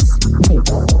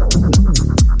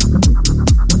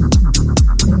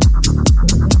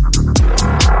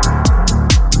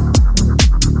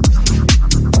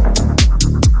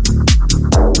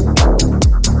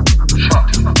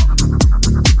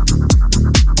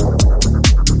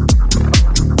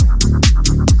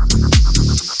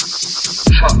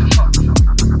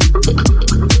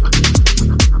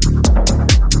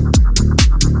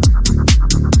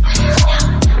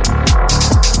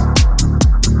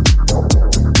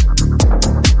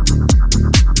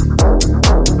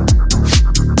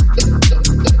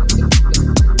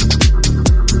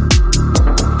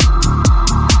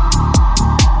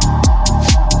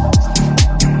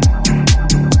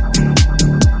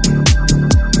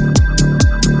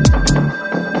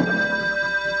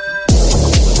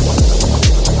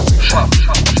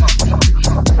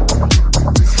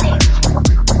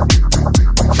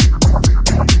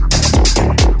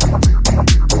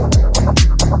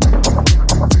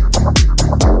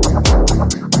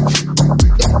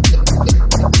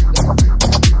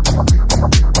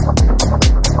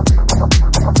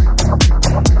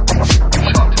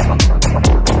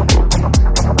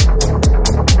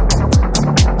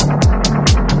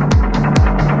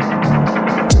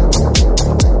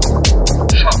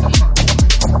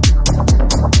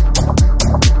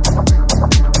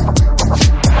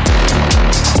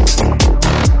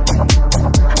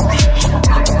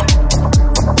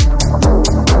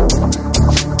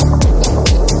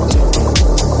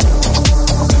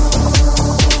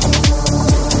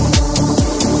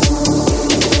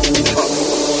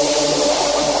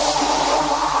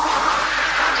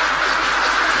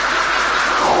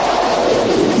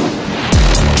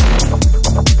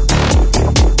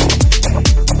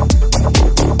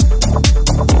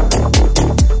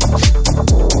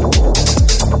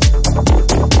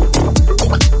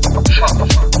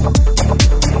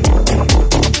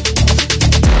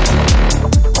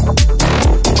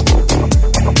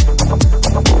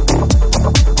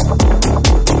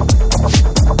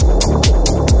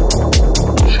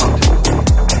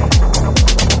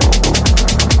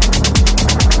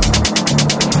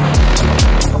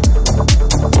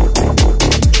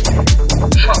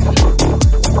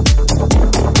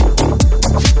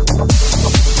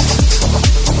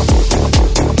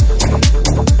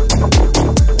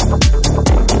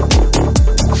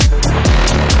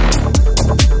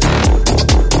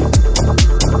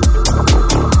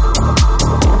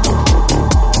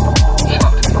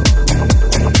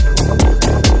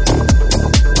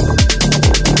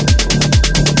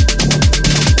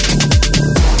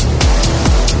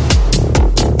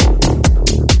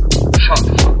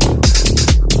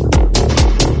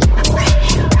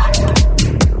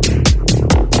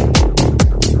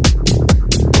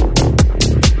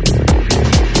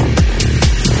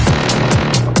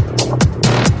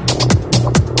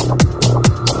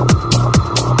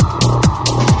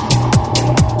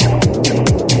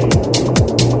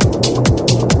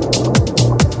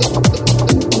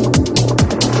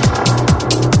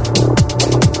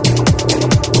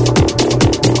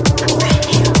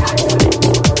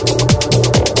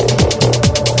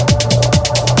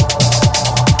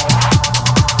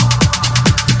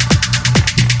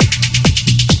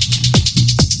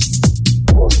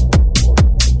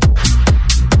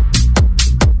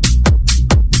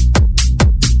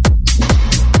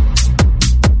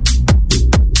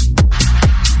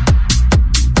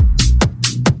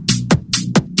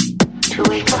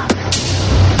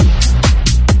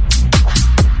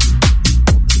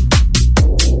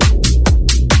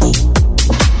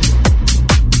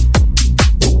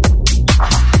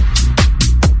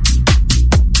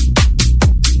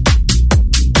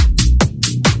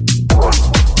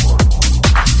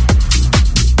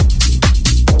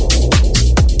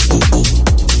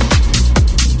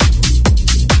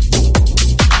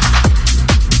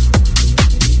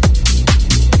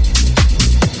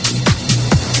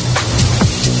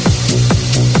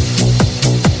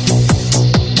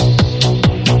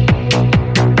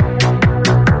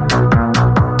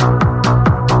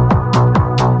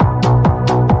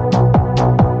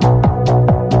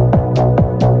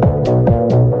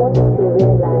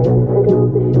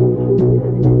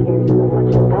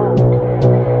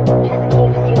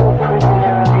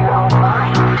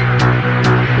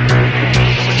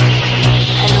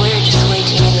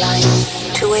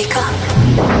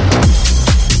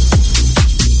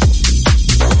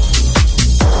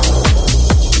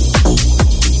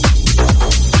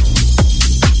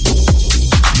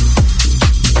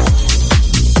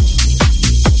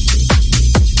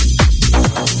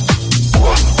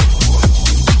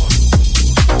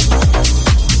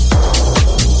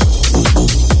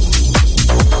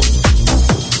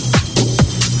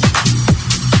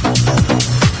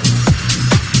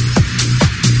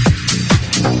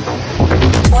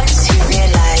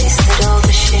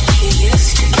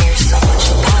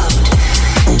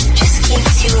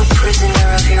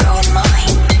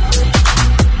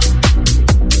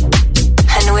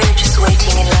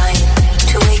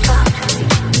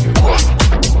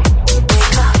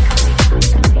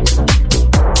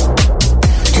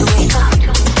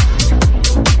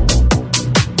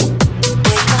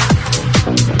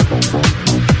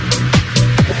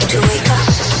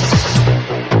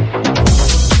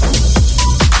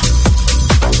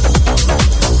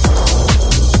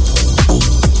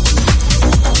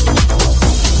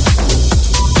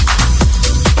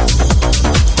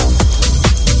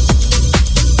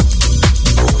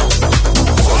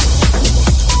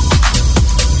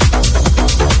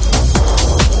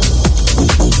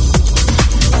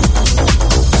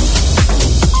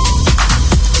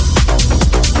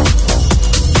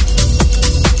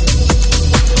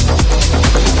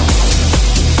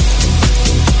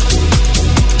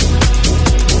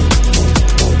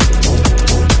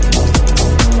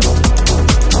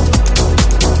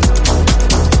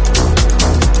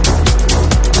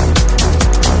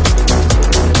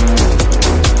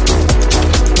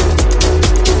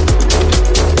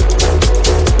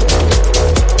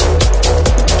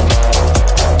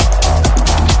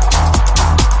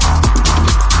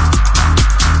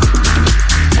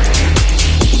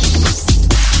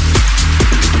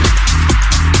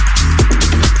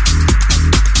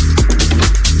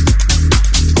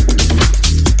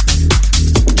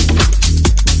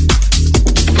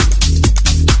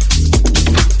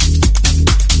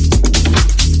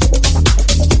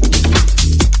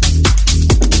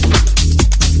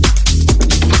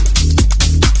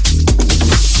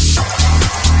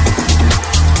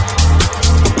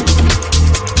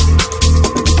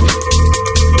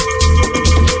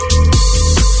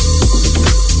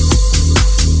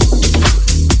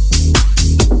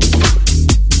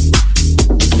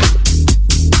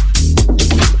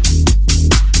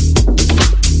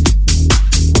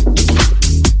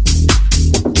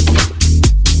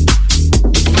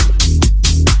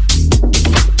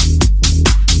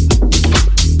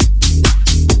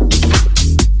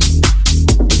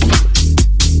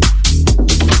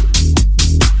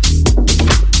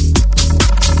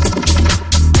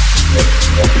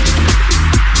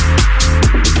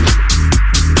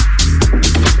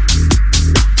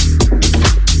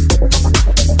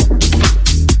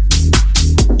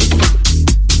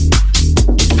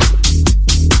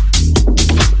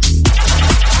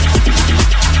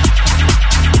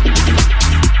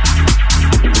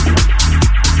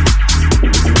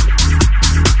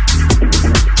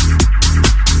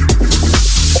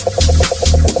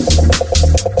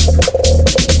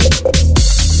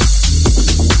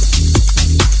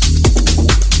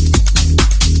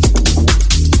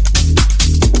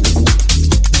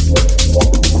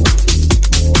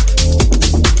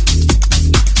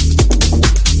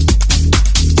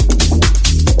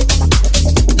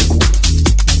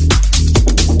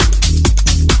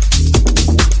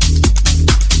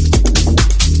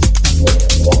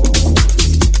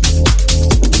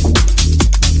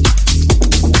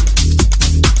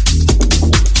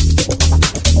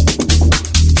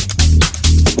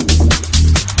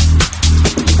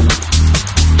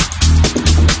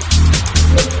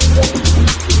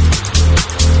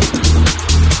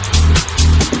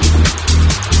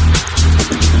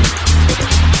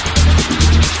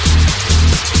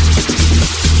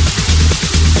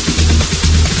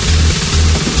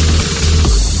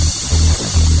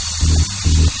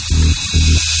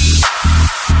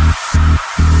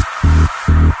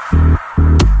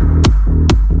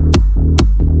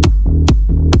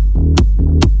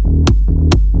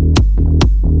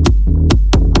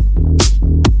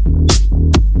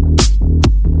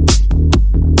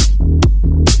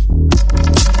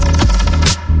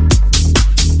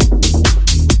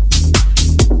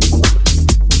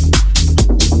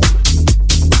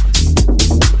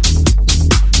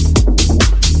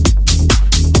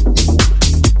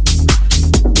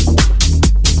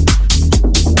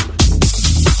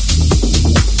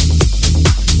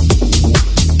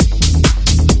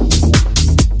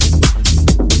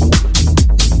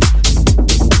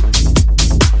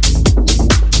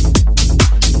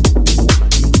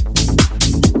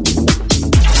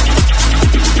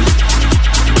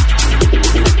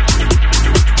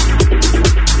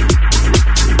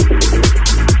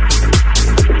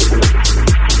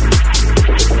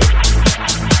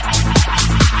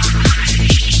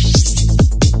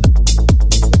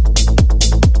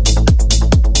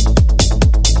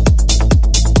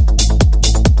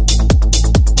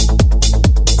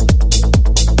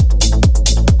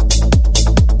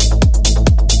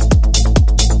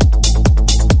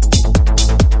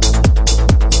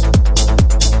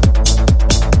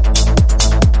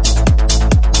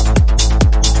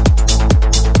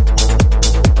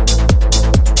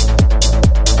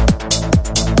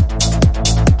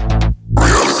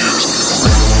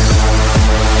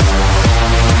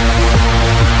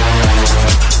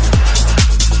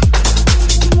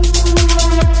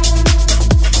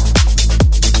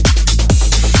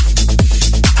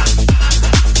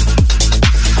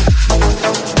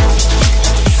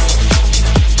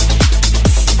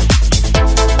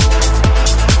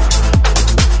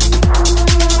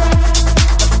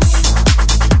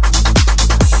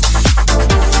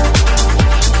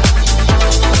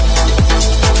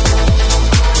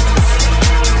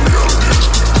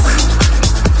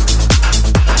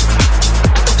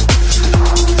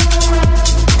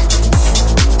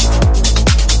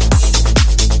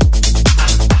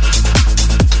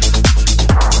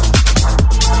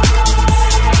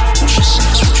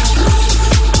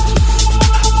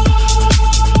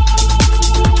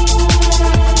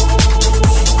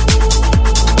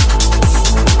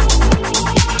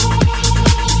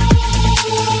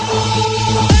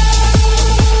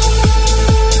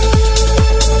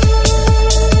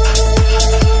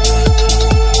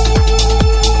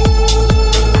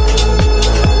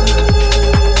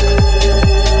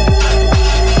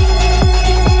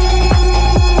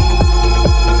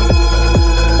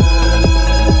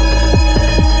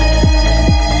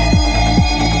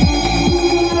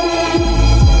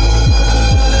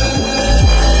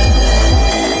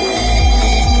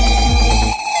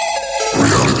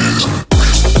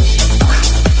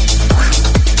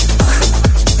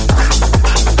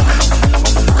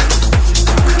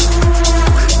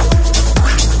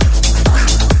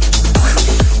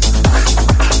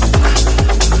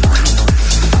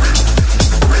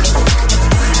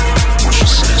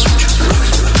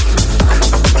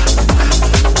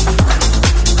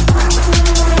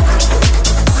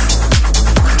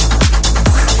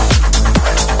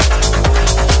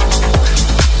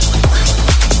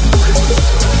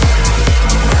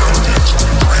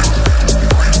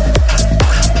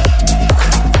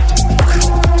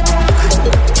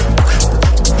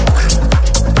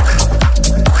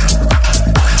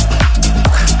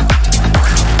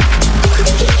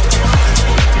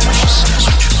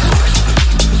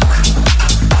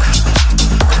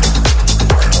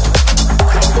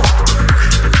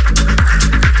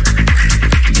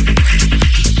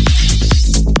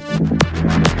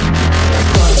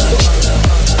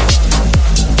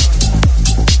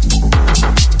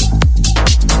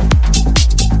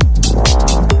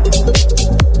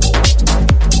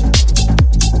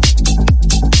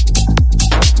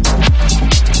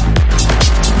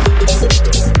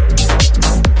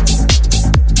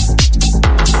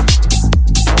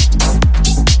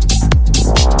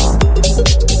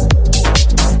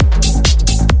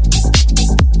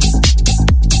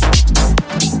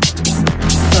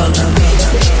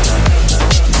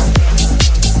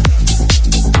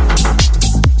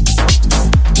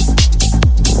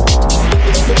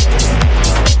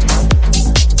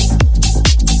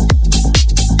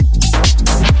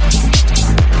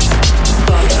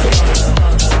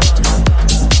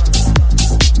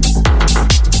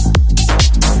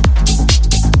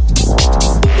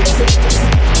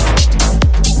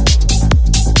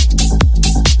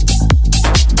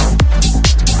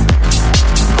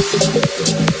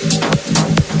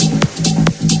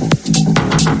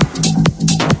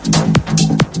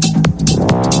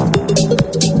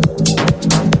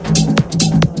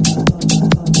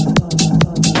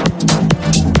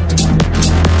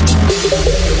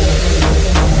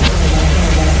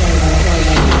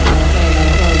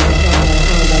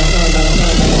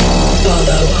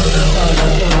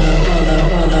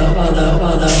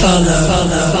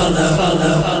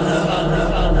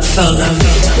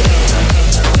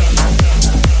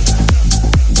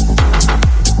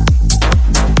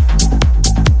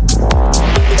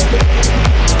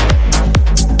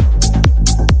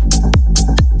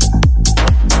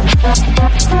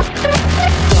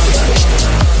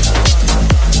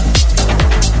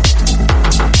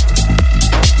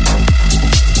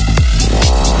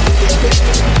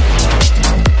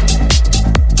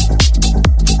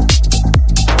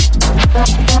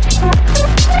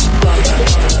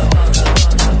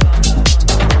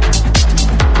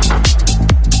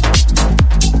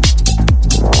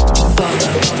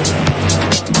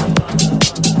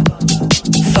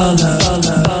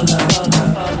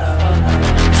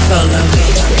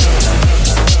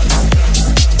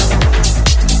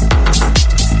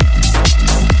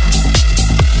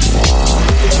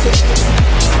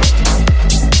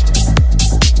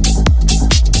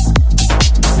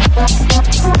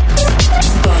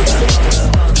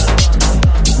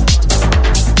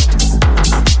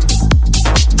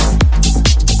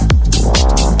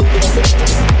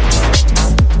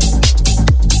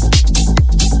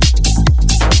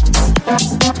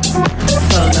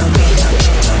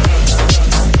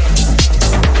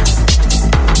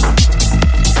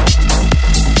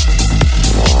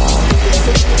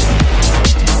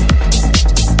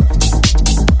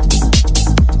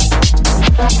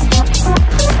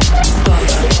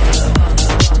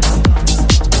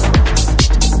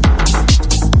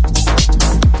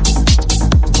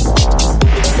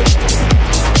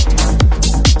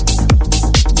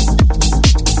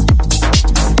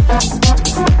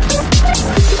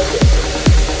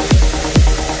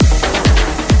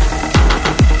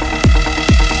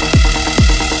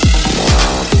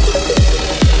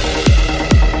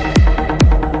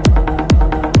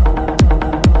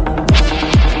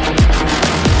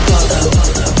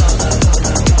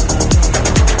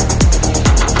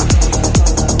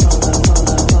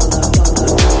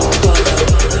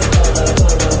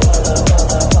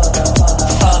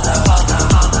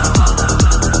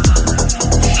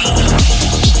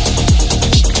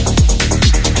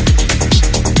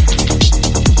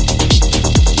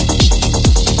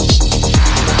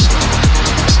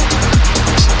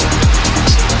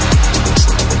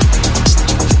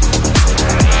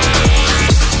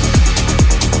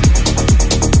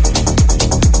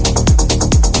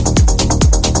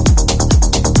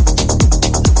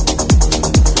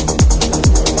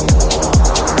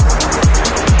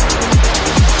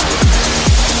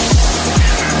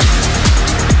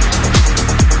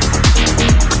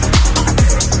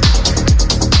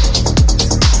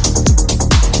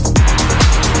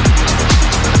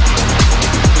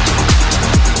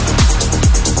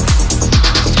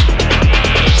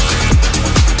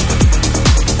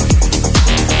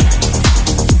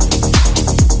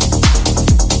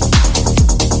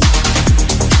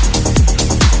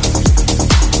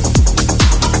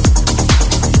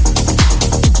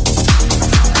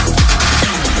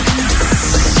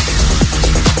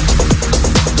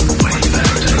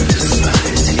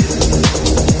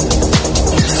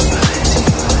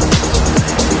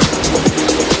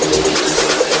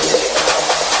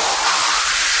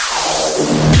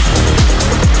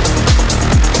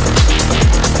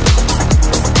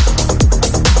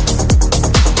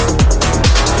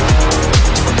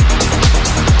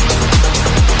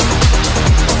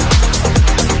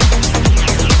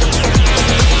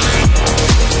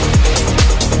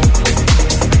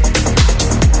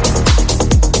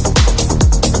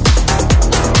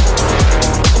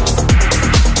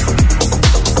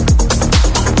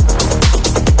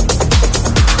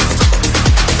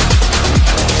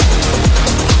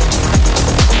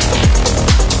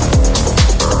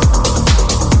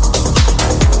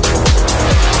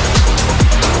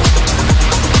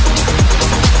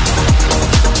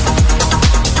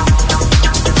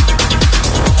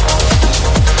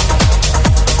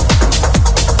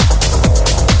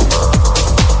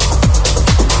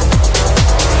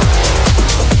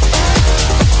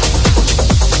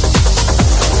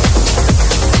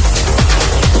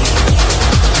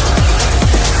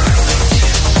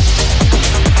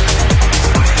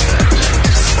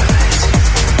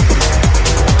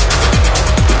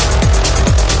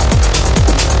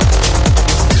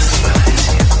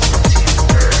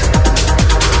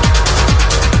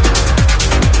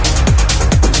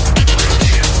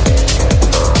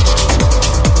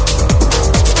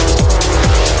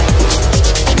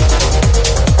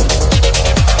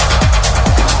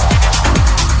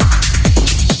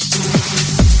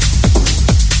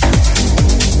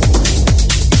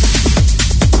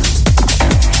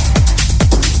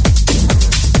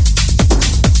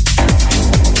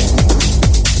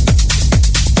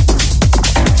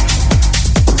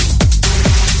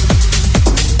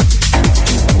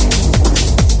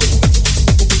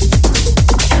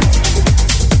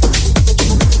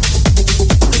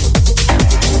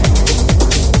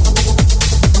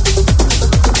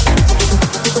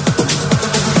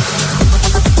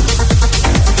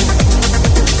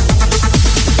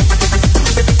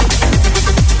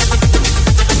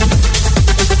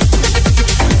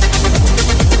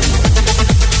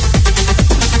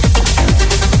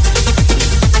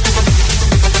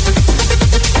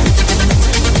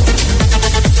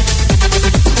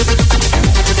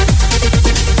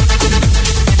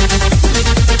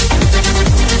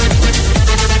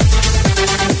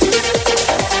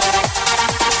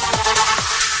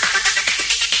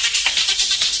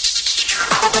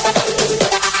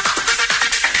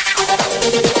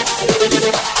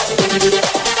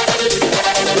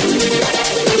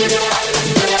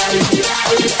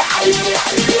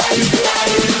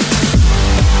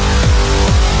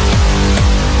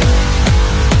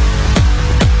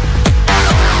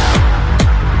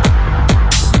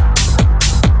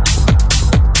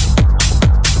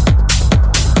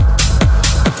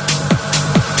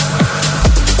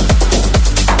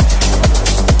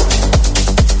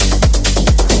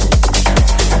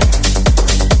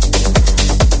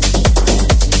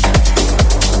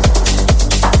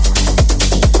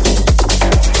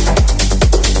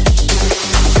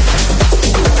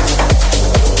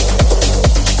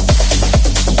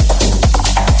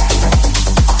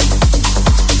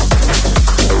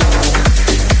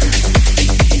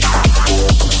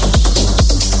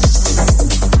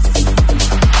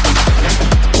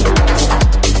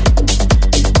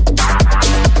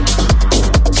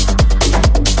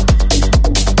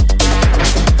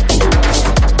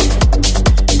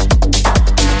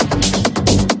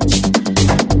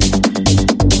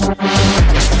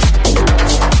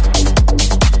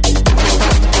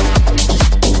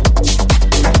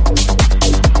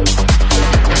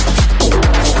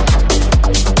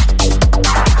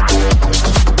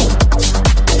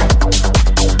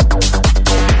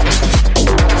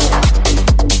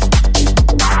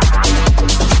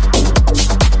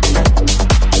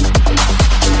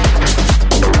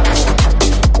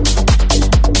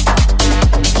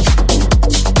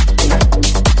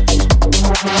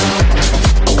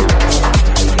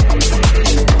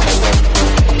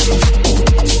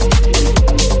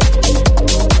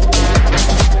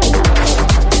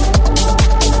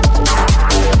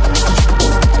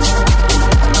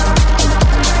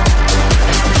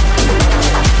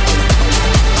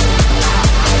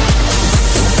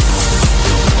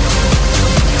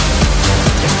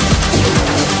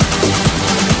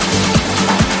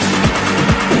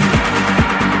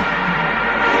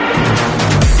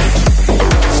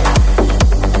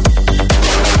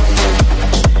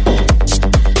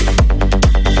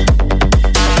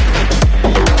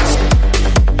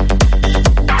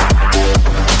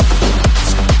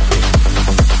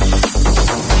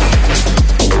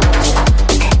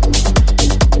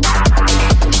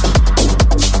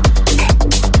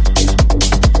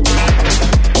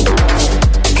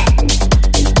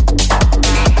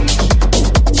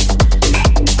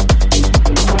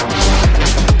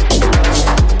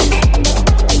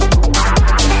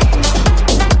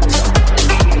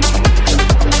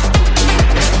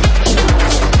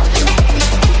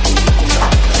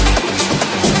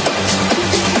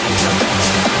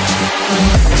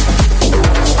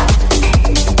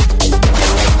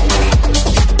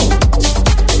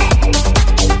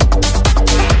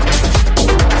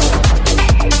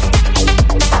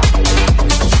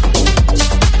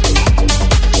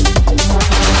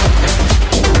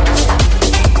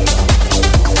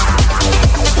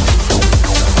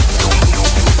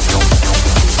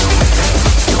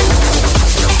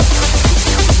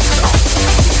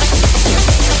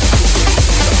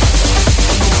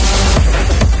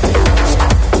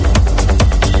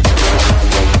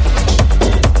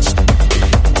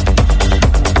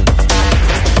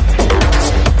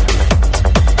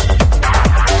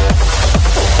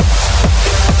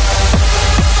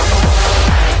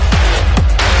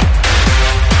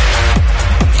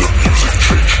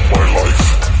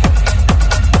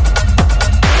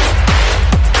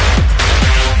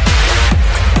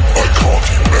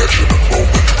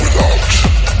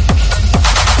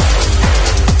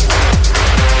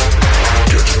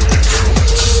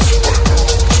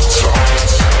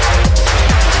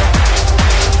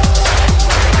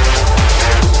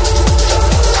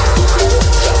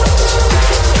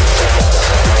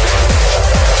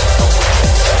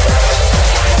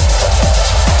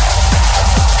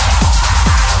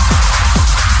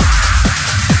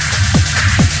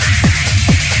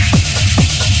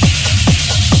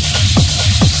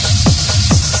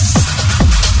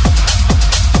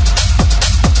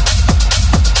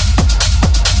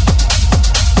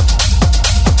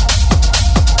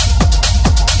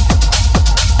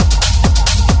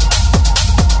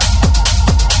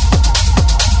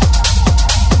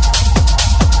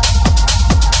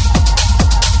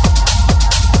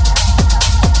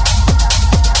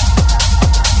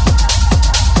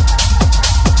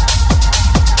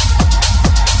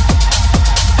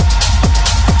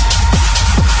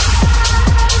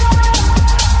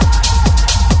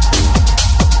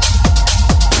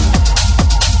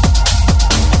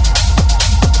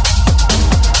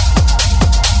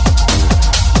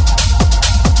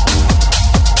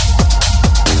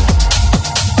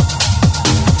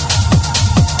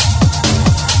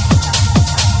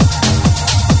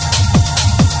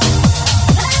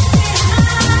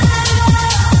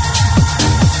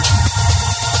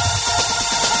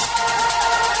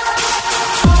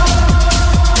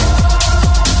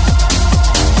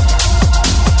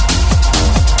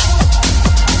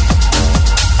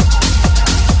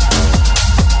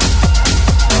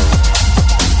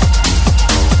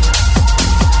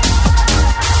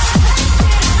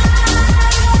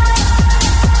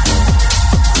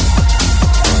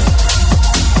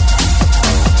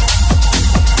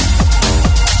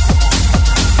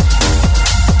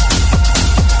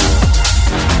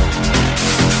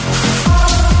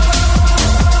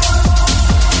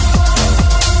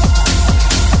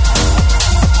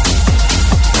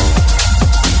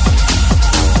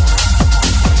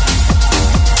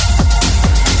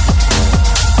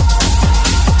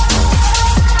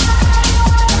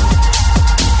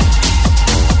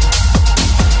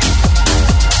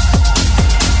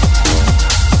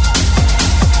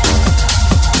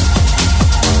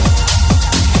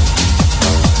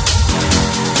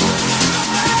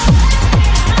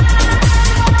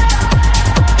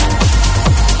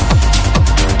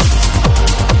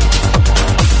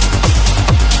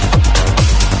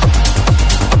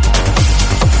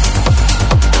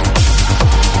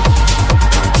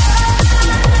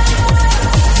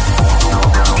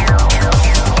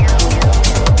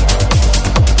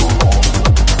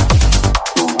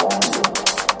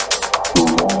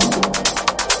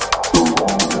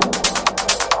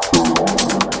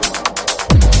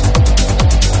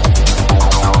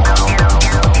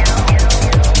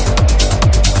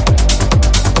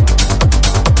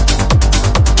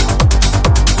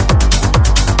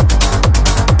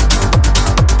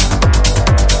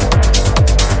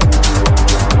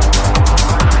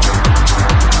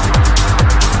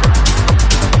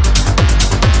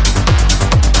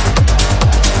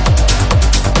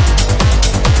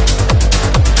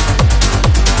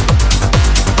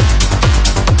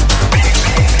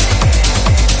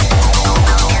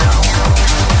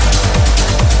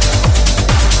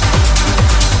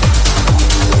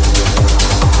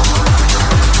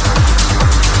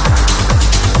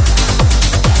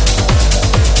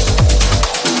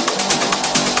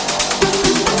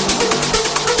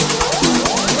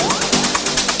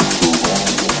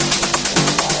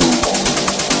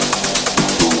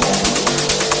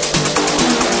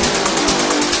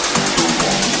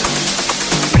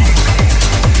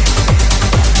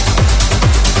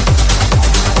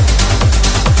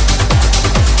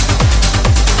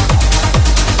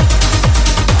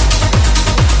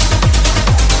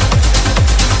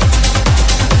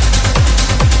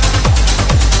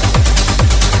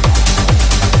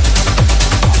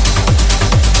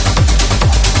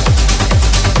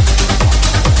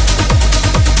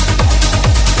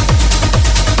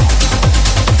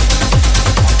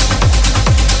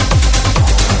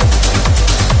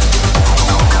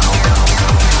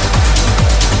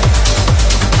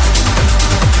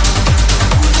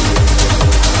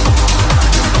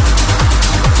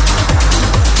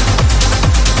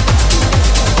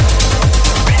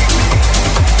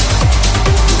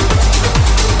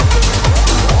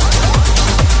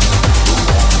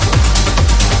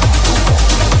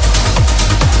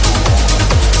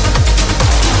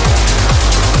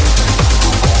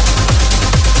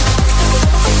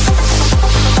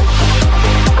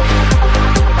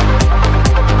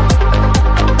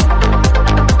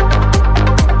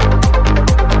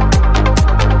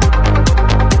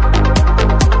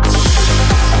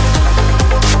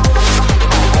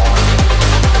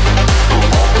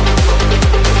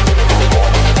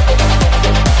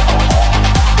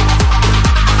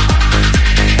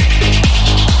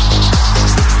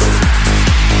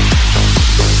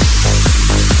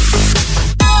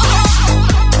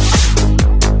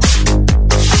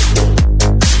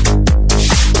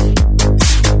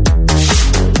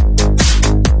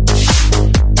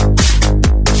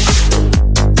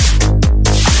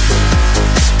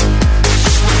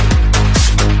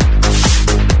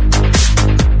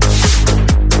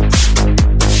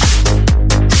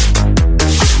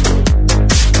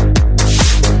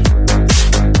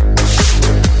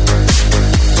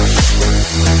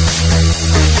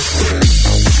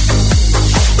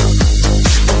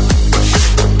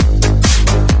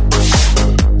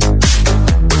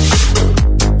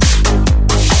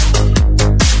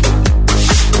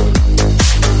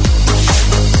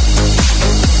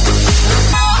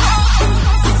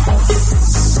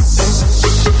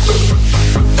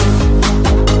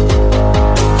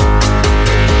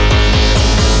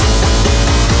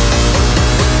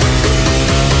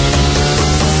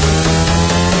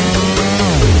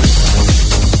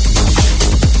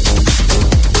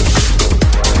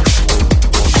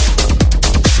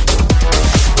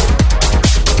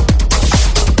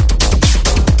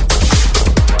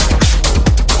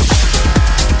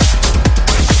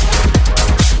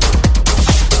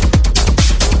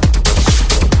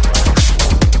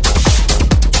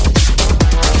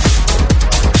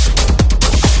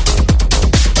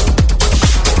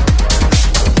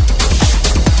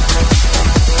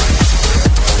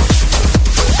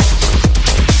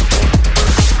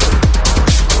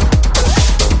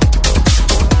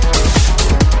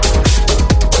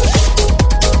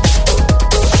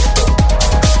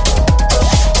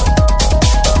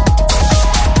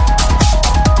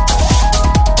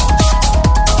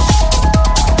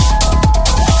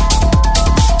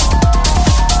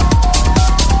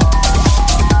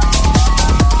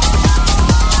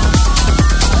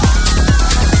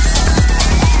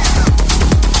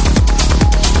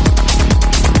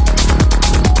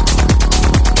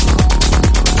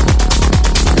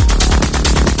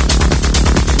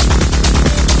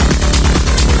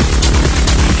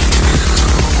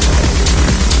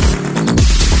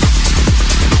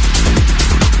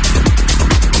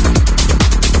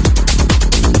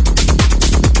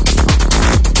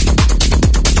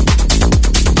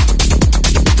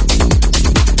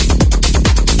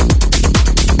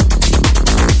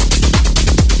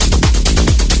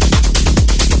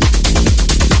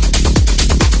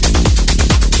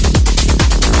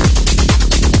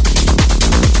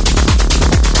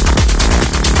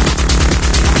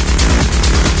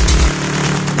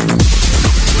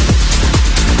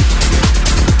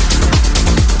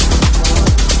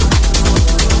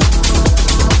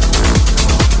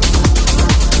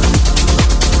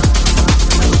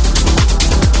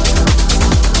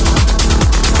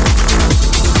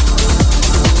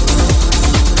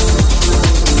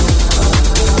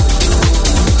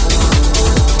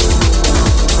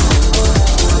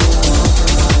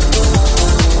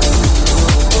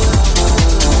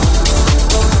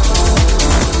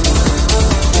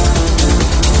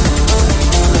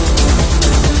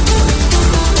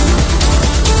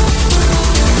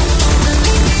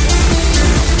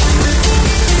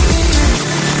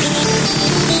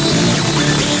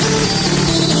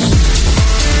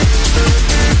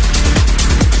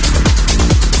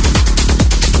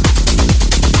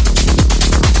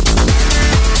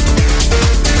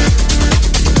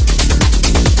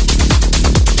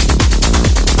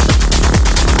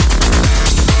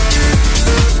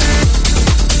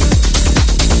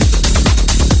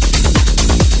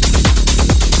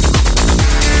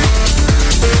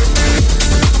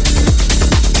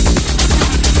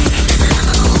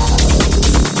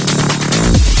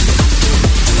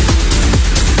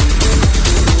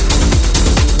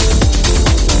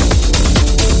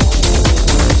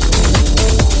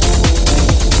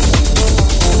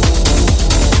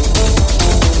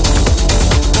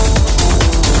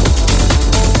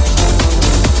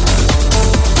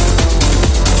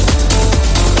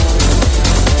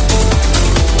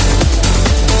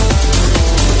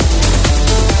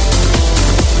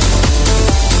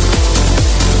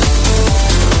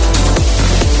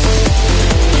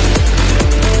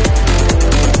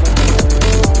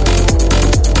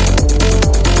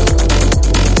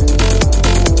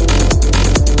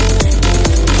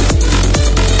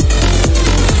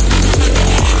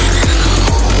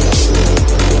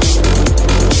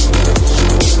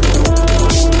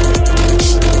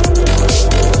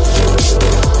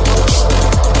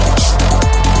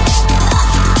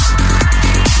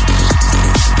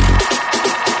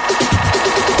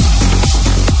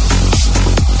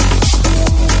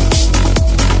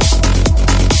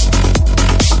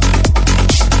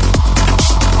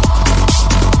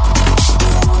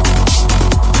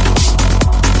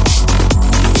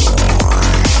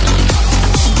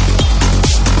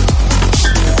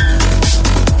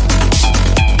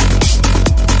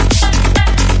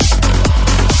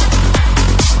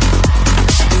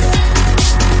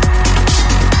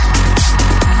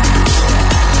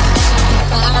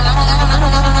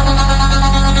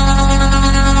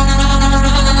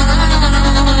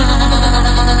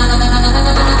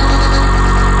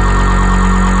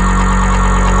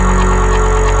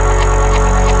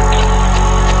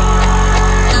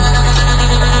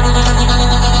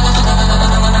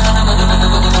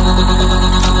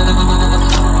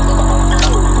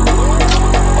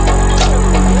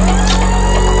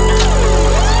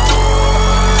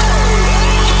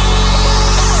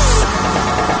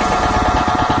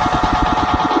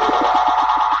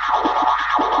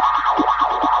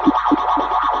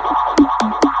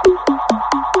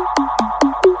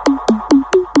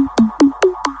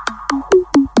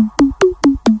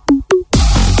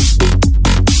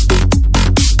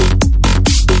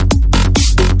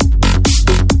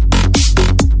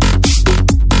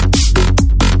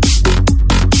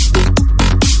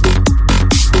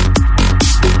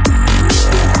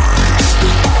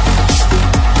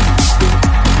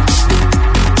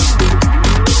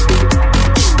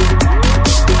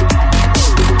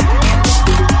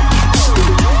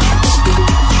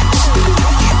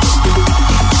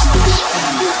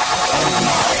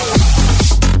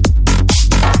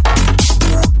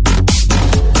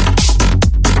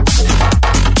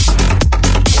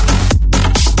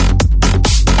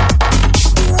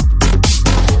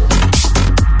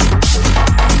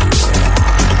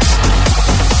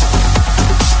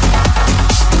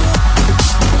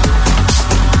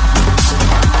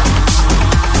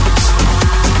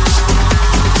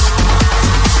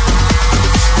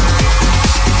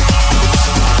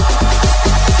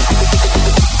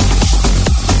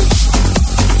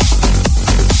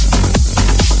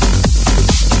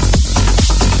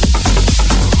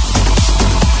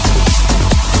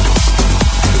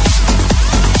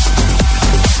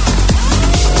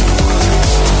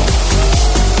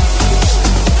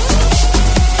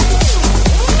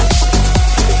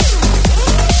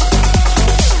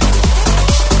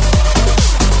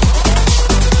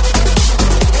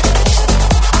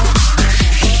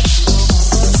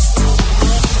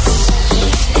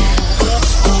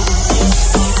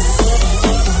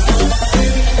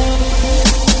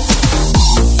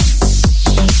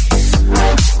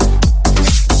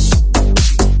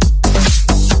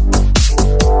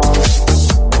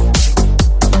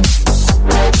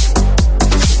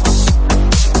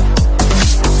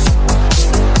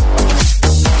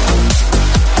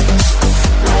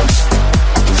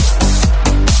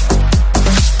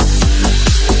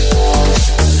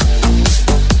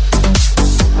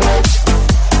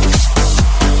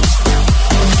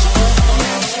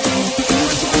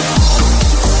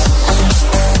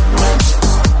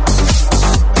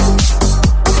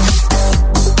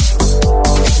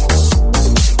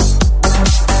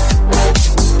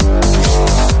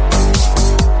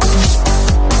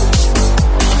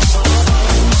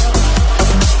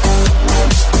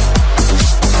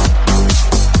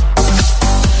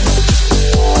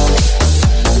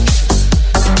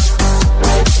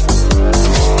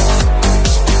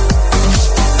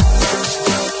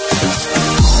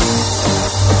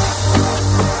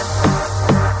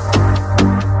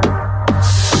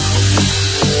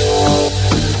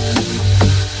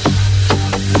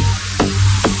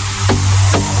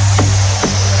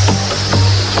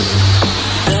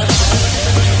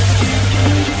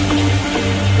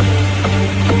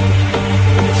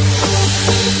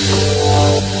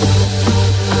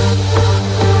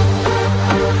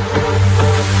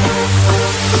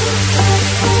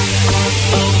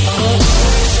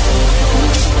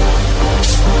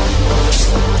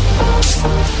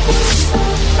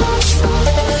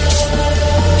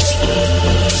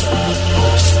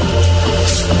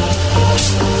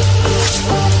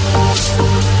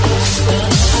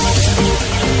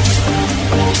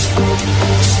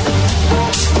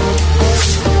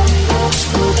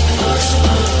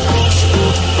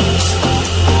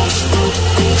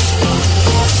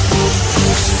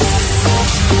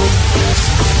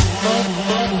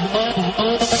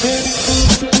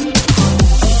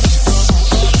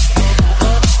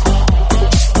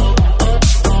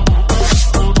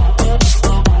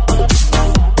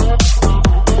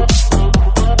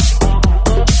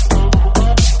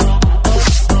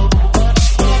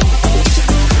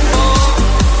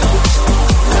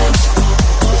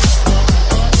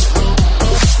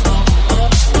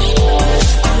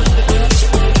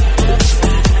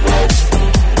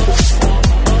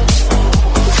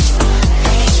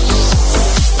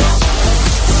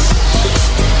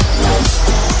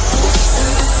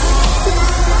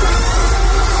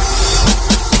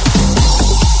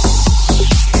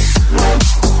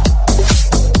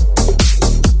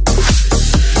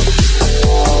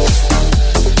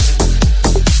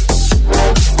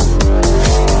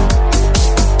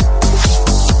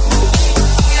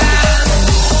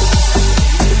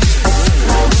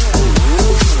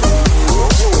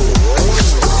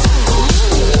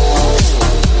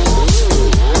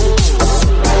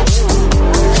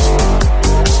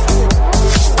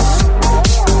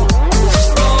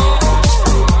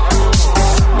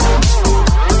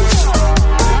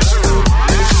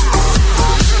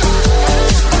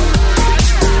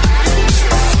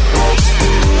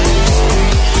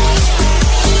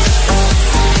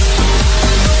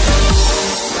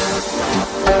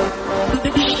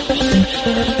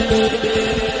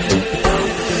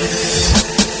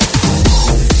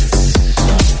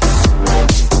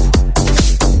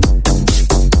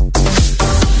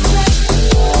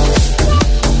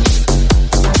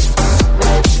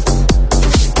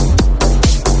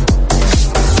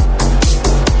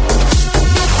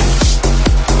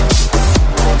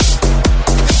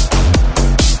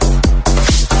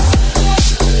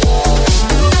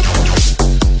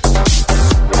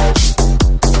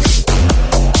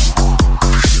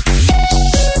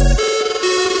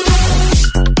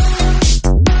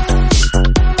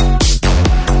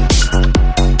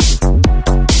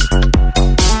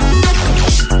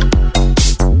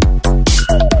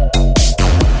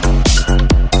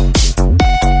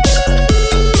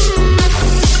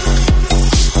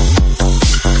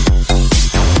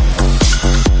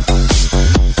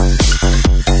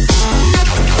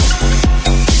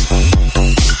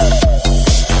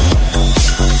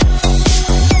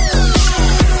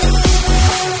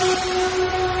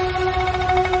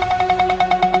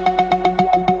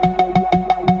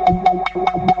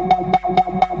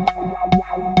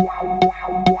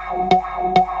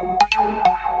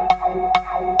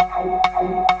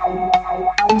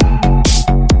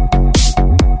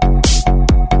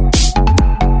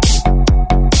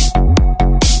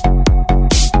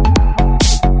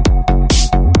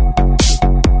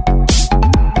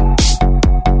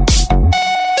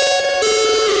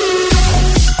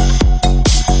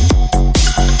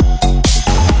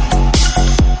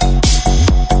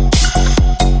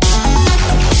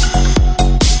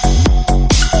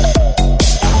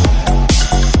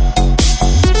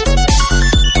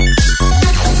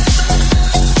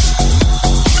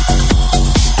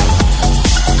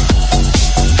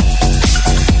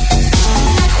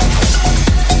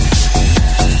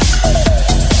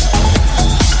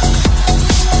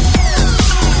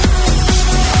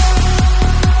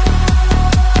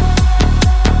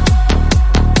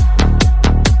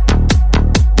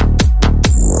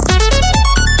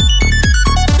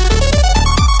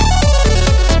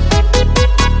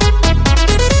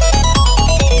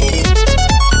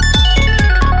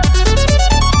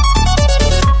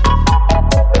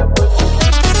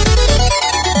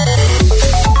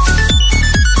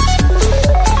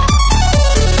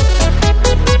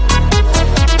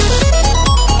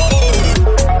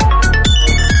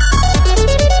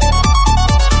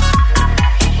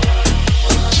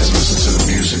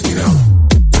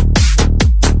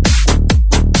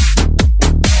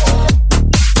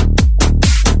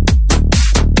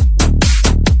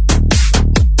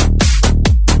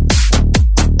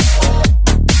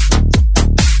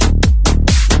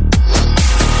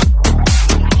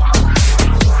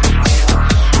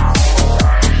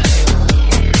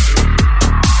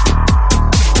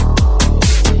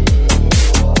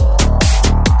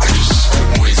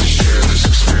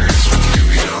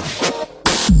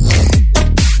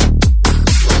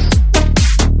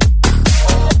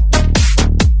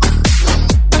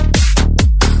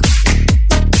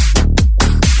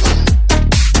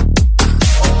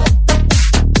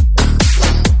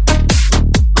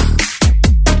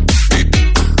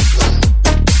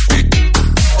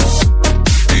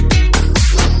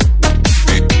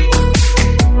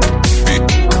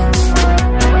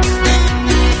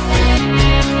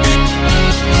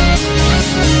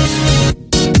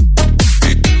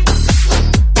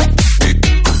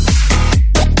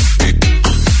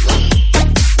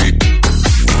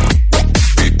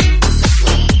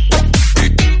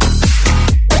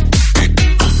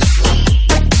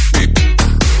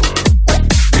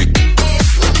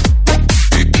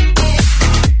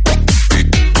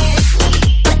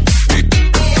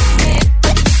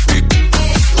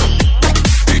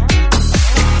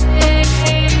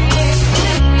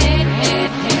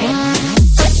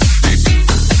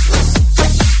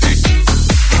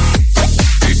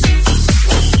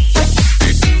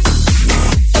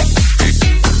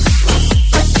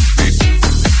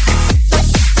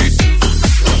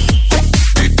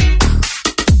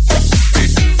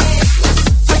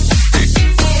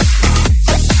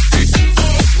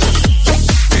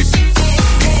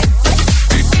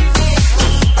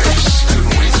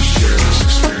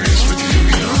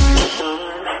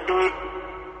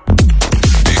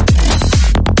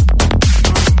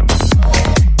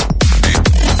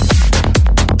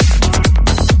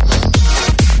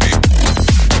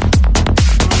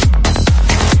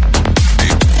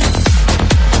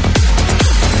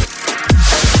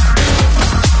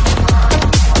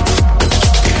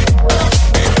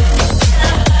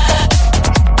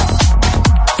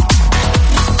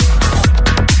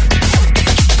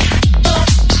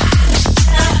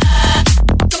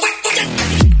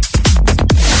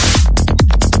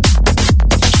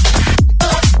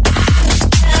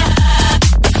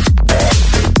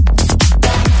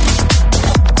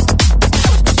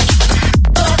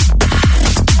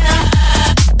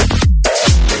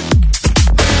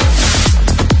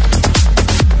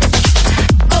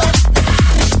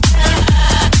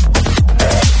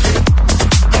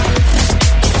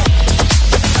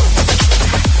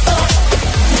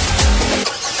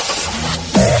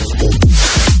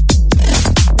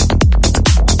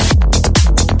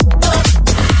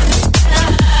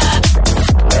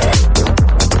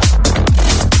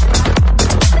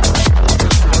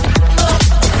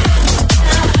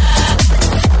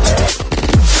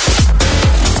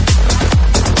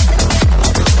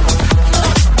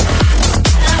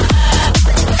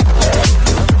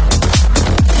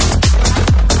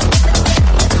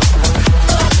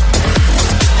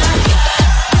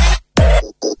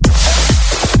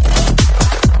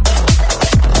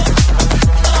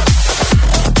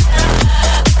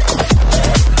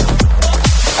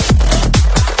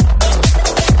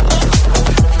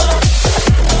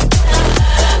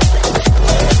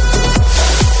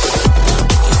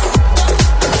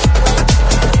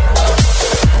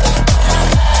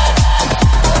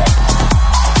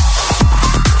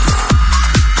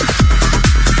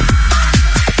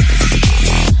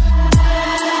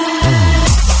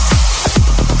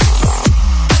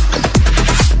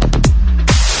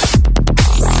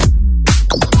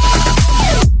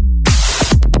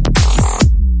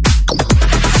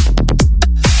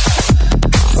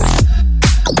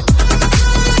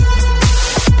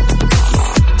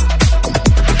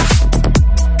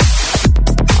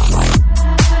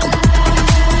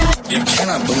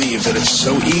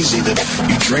 so easy that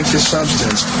you drink this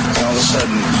substance and all of a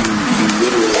sudden you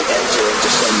literally enter into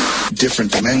some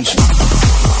different dimension.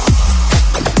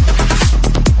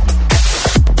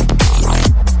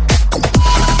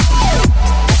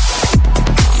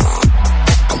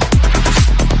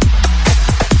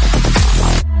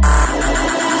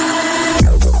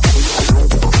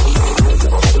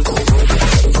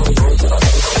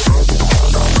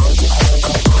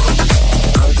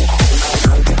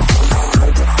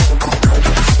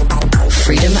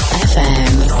 Freedom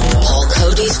FM, Paul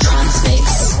Cody's Trance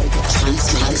Mix.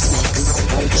 Trance Mix.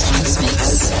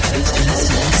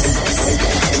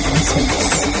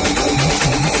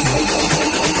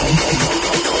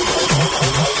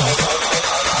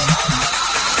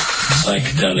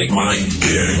 Psychedelic mind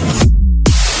game.